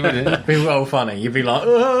 No, you wouldn't. It'd be well funny. You'd be like,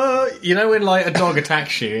 you know when like a dog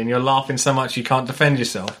attacks you and you're laughing so much you can't defend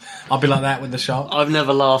yourself? I'd be like that with the shark. I've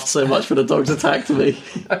never laughed so much when a dog's attacked me.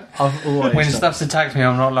 I've always When done. stuff's attacked me,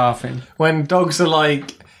 I'm not laughing. When dogs are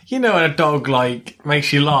like, you know, when a dog like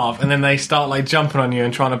makes you laugh and then they start like jumping on you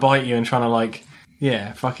and trying to bite you and trying to like,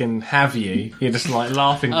 yeah, fucking have you. You're just like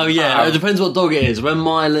laughing. Oh yeah, it depends what dog it is. When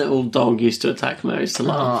my little dog used to attack me, I used to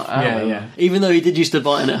laugh. Yeah. Even though he did used to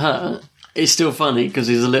bite and it hurt, it's still funny because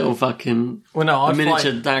he's a little fucking Well, no, a I'd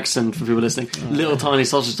miniature fight- Dachshund for people listening. Little tiny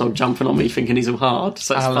sausage dog jumping on me, thinking he's hard.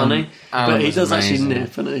 So it's funny, Alan but he was does actually amazing.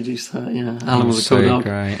 nip, and it used to hurt. Yeah, Alan was a cool So dog.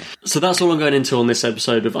 great. So that's all I'm going into on this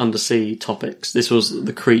episode of Undersea Topics. This was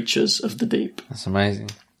the creatures of the deep. That's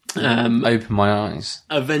amazing. Um, Open my eyes.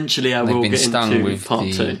 Eventually, I They've will been get stung into with part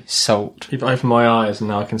the 2. salt. Keep open my eyes and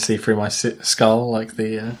now I can see through my skull like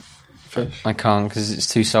the fish. I can't because it's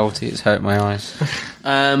too salty. It's hurt my eyes.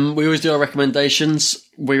 We always do our recommendations.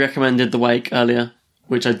 We recommended The Wake earlier,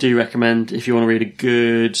 which I do recommend if you want to read a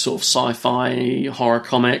good sort of sci-fi horror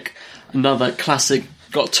comic. Another classic,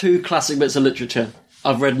 got 2 classic bits of literature.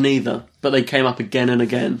 I've read neither, but they came up again and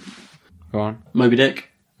again. Go on. Moby Dick,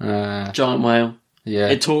 Yeah. Giant Whale.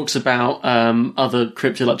 It talks about other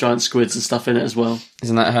cryptid like giant squids and stuff in it as well.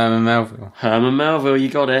 Isn't that Herman Melville? Herman Melville, you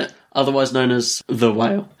got it. Otherwise known as The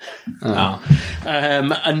Whale.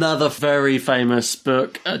 Another very famous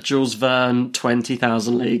book, Jules Verne,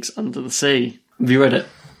 20,000 Leagues Under the Sea. Have you read it?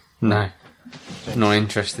 No. Not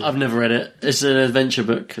interested. I've never read it. It's an adventure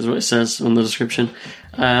book, is what it says on the description.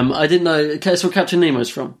 I didn't know. It's where Captain Nemo's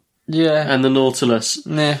from. Yeah. And the Nautilus.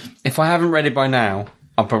 Nah. If I haven't read it by now,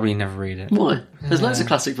 I'll probably never read it. Why? There's loads of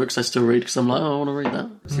classic books I still read because I'm like, oh, I want to read that.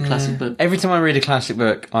 It's a classic book. Every time I read a classic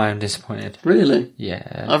book, I am disappointed. Really?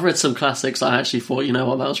 Yeah. I've read some classics I actually thought, you know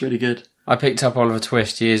what, that was really good. I picked up Oliver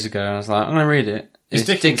Twist years ago and I was like, I'm going to read it. Is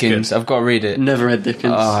It's Dickens good? I've got to read it. Never read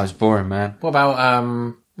Dickens. Oh, it was boring, man. What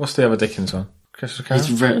about, what's the other Dickens one? Christopher Carol?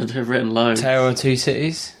 He's written loads. Tale of Two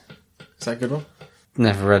Cities? Is that a good one?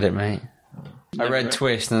 Never read it, mate. I Never read read-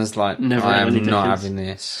 Twist and I was like, Never I read am any not Dickens. having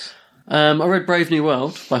this. I read Brave New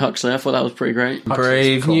World by Huxley. I thought that was pretty great.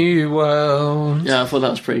 Brave cool. New World. Yeah, I thought that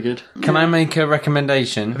was pretty good. Can I make a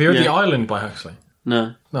recommendation? Have you read Yeah. The Island by Huxley?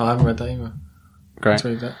 No. No, I haven't read that either. Great. Let's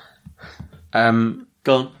read that.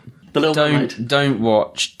 Go on. The Little Mermaid.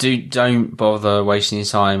 Don't bother wasting your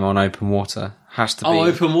time on Open Water. Has to be. Oh,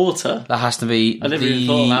 Open Water. That has to be I never even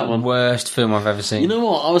thought of that the one. worst film I've ever seen. You know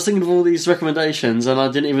what? I was thinking of all these recommendations and I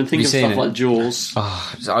didn't even think you of seen stuff it? like Jaws.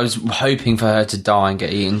 Oh, I was hoping for her to die and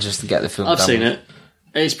get eaten just to get the film I've done seen with. it.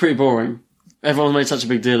 It's pretty boring. Everyone made such a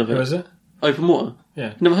big deal of it. Who is it? Open Water.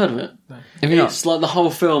 Yeah. Never heard of it. Have you not? It's like the whole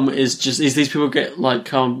film is these people get like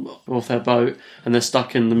come off their boat and they're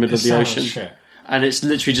stuck in the middle of the Sounds ocean, shit. and it's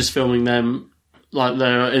literally just filming them like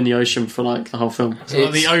they're in the ocean for like the whole film. It's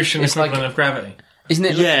like the ocean it's equivalent like- of Gravity. Isn't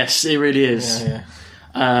it? Yes, it really is. Yeah.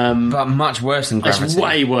 But much worse than It's Gravity.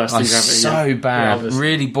 way worse than Like, Gravity, So yeah. bad. obviously.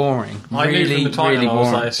 Really boring. I knew Really, from the title really I was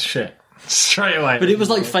boring. like, it's shit. Straight away. But it was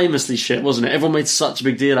like famously shit, wasn't it? Everyone made such a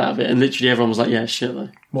big deal out of it, and literally everyone was like, "Yeah, shit though."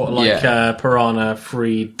 What, like Yeah. Piranha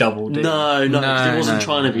 3 Double D? No, 'cause No, it wasn't no.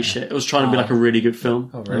 trying to be shit. It was trying to be like a really good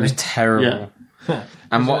film. Oh, It really? was terrible. Yeah.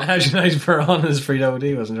 And what? How do you know Piranha's 3 Double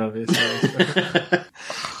D wasn't trying to be a serious?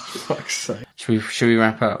 Fuck's sake. Should we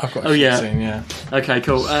wrap up? I've got a Oh, shit yeah. scene, yeah. Okay,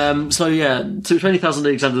 cool. So yeah, 20,000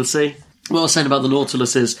 Leagues Under the Sea. What I was saying about the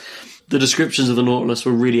Nautilus is the descriptions of the Nautilus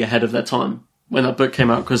were really ahead of their time when that book came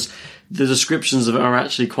out, because the descriptions of it are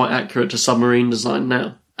actually quite accurate to submarine design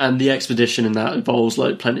now. And the expedition in that involves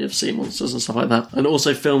like plenty of sea monsters and stuff like that. And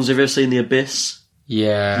also films. Have you ever seen The Abyss?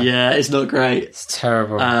 Yeah, it's not great. It's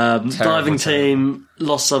terrible. Diving team,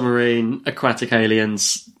 Lost Submarine, Aquatic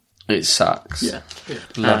Aliens. It sucks. Yeah.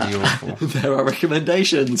 Bloody awful. There are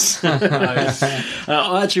recommendations.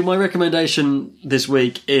 Actually, my recommendation this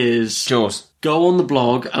week is Jaws. Go on the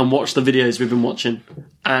blog and watch the videos we've been watching,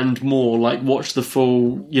 and more. Like, watch the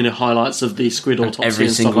full, highlights of the squid autopsy every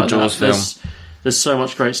and single stuff like Jaws that. film. There's so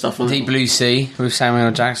much great stuff on Deep it. Blue Sea with Samuel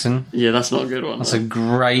L. Jackson. Yeah, that's not a good one. That's a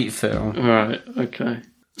great film. Right, okay.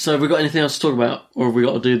 So have we got anything else to talk about? Or have we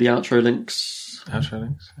got to do the outro links? Outro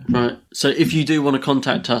links? Right. So if you do want to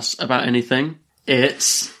contact us about anything,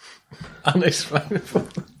 it's... Unexplainable.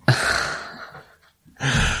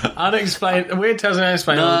 Unexplainable. Weird Tales and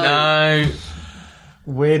Unexplainable. No.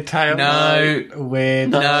 Weird Tales. No. Weird.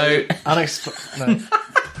 No. Unexplainable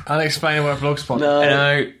at Blogspot.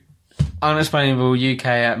 No.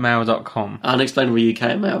 Unexplainableuk@mail.com.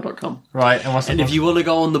 Unexplainableuk@mail.com. Right, and if you want to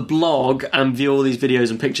go on the blog and view all these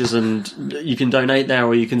videos and pictures, and you can donate there,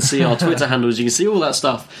 or you can see our Twitter handles, you can see all that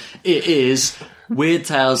stuff. It is Weird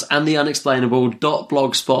Tales and the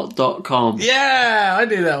Unexplainable.blogspot.com. Yeah, I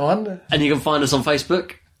do that one. And you can find us on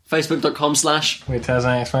Facebook, facebook.com/ Weird Tales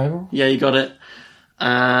and Unexplainable. Yeah, you got it.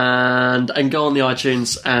 And go on the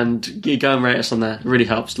iTunes and you go and rate us on there. It really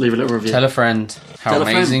helps. Leave a little review. Tell a friend how Tell a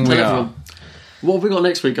amazing friend. we Tell are. everyone. What have we got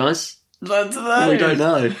next week, guys? Don't know. We don't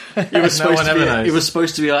know. It was No one ever knows. It was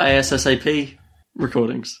supposed to be our ASSAP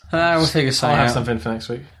recordings. We'll figure I'll something have out. something for next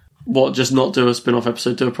week. What? Just not do a spin-off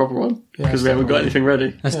episode, do a proper one because we haven't got anything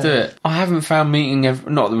ready. Let's do it. I haven't found meeting.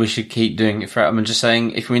 Not that we should keep doing it forever. I'm just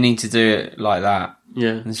saying if we need to do it like that,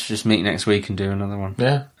 Yeah. let's just meet next week and do another one.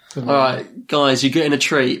 Yeah. All right, guys, you're getting a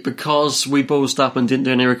treat because we ballsed up and didn't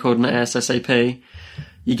do any recording at ASSAP.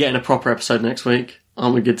 You're getting a proper episode next week.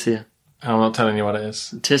 Aren't we good to you? I'm not telling you what it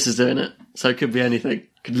is. Tiss is doing it, so it could be anything.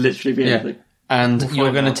 Could literally be anything. And We'll you're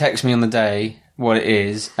find going to out. text me on the day what it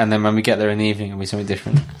is, and then when we get there in the evening, it'll be something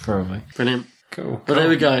different. Probably. Brilliant. Cool. Well, there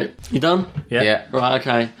we go. You done? Yeah. Right,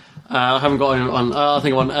 okay. I haven't got any on. I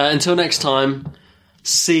think one. Until next time,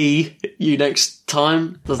 see you next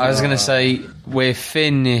time. I was going to say, we're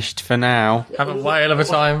finished for now. Have a whale of a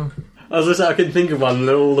time. I was going to say, I couldn't think of one. And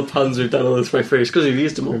all the puns we've done all this way through. It's because we've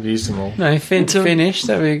used them all. We've used them all. No, finished.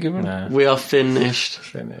 That'd be a good one. No. We are finished.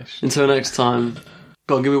 Finished. Until next time.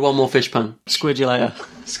 Go on, give me one more fish pun. Squid you later.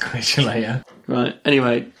 Squeeze you later. Right,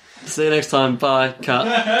 anyway. See you next time. Bye. Cut.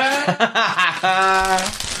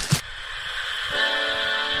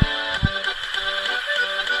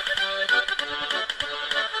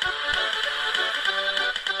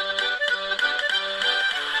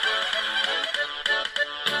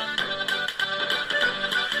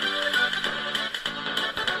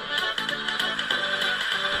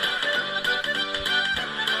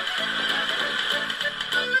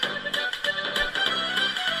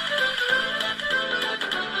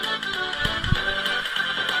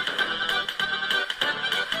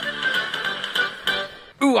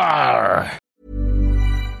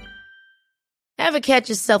 Ever catch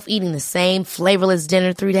yourself eating the same flavorless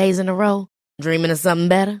dinner 3 days in a row? Dreaming of something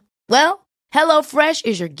better? Well, HelloFresh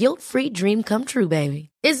is your guilt-free dream come true, baby.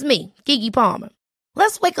 It's me, Keke Palmer.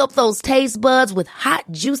 Let's wake up those taste buds with hot,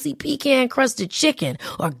 juicy pecan-crusted chicken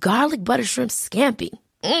or garlic butter shrimp scampi.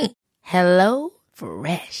 Hello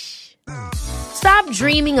Fresh. Stop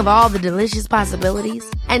dreaming of all the delicious possibilities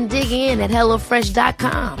and dig in at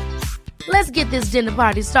HelloFresh.com. Let's get this dinner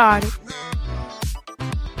party started.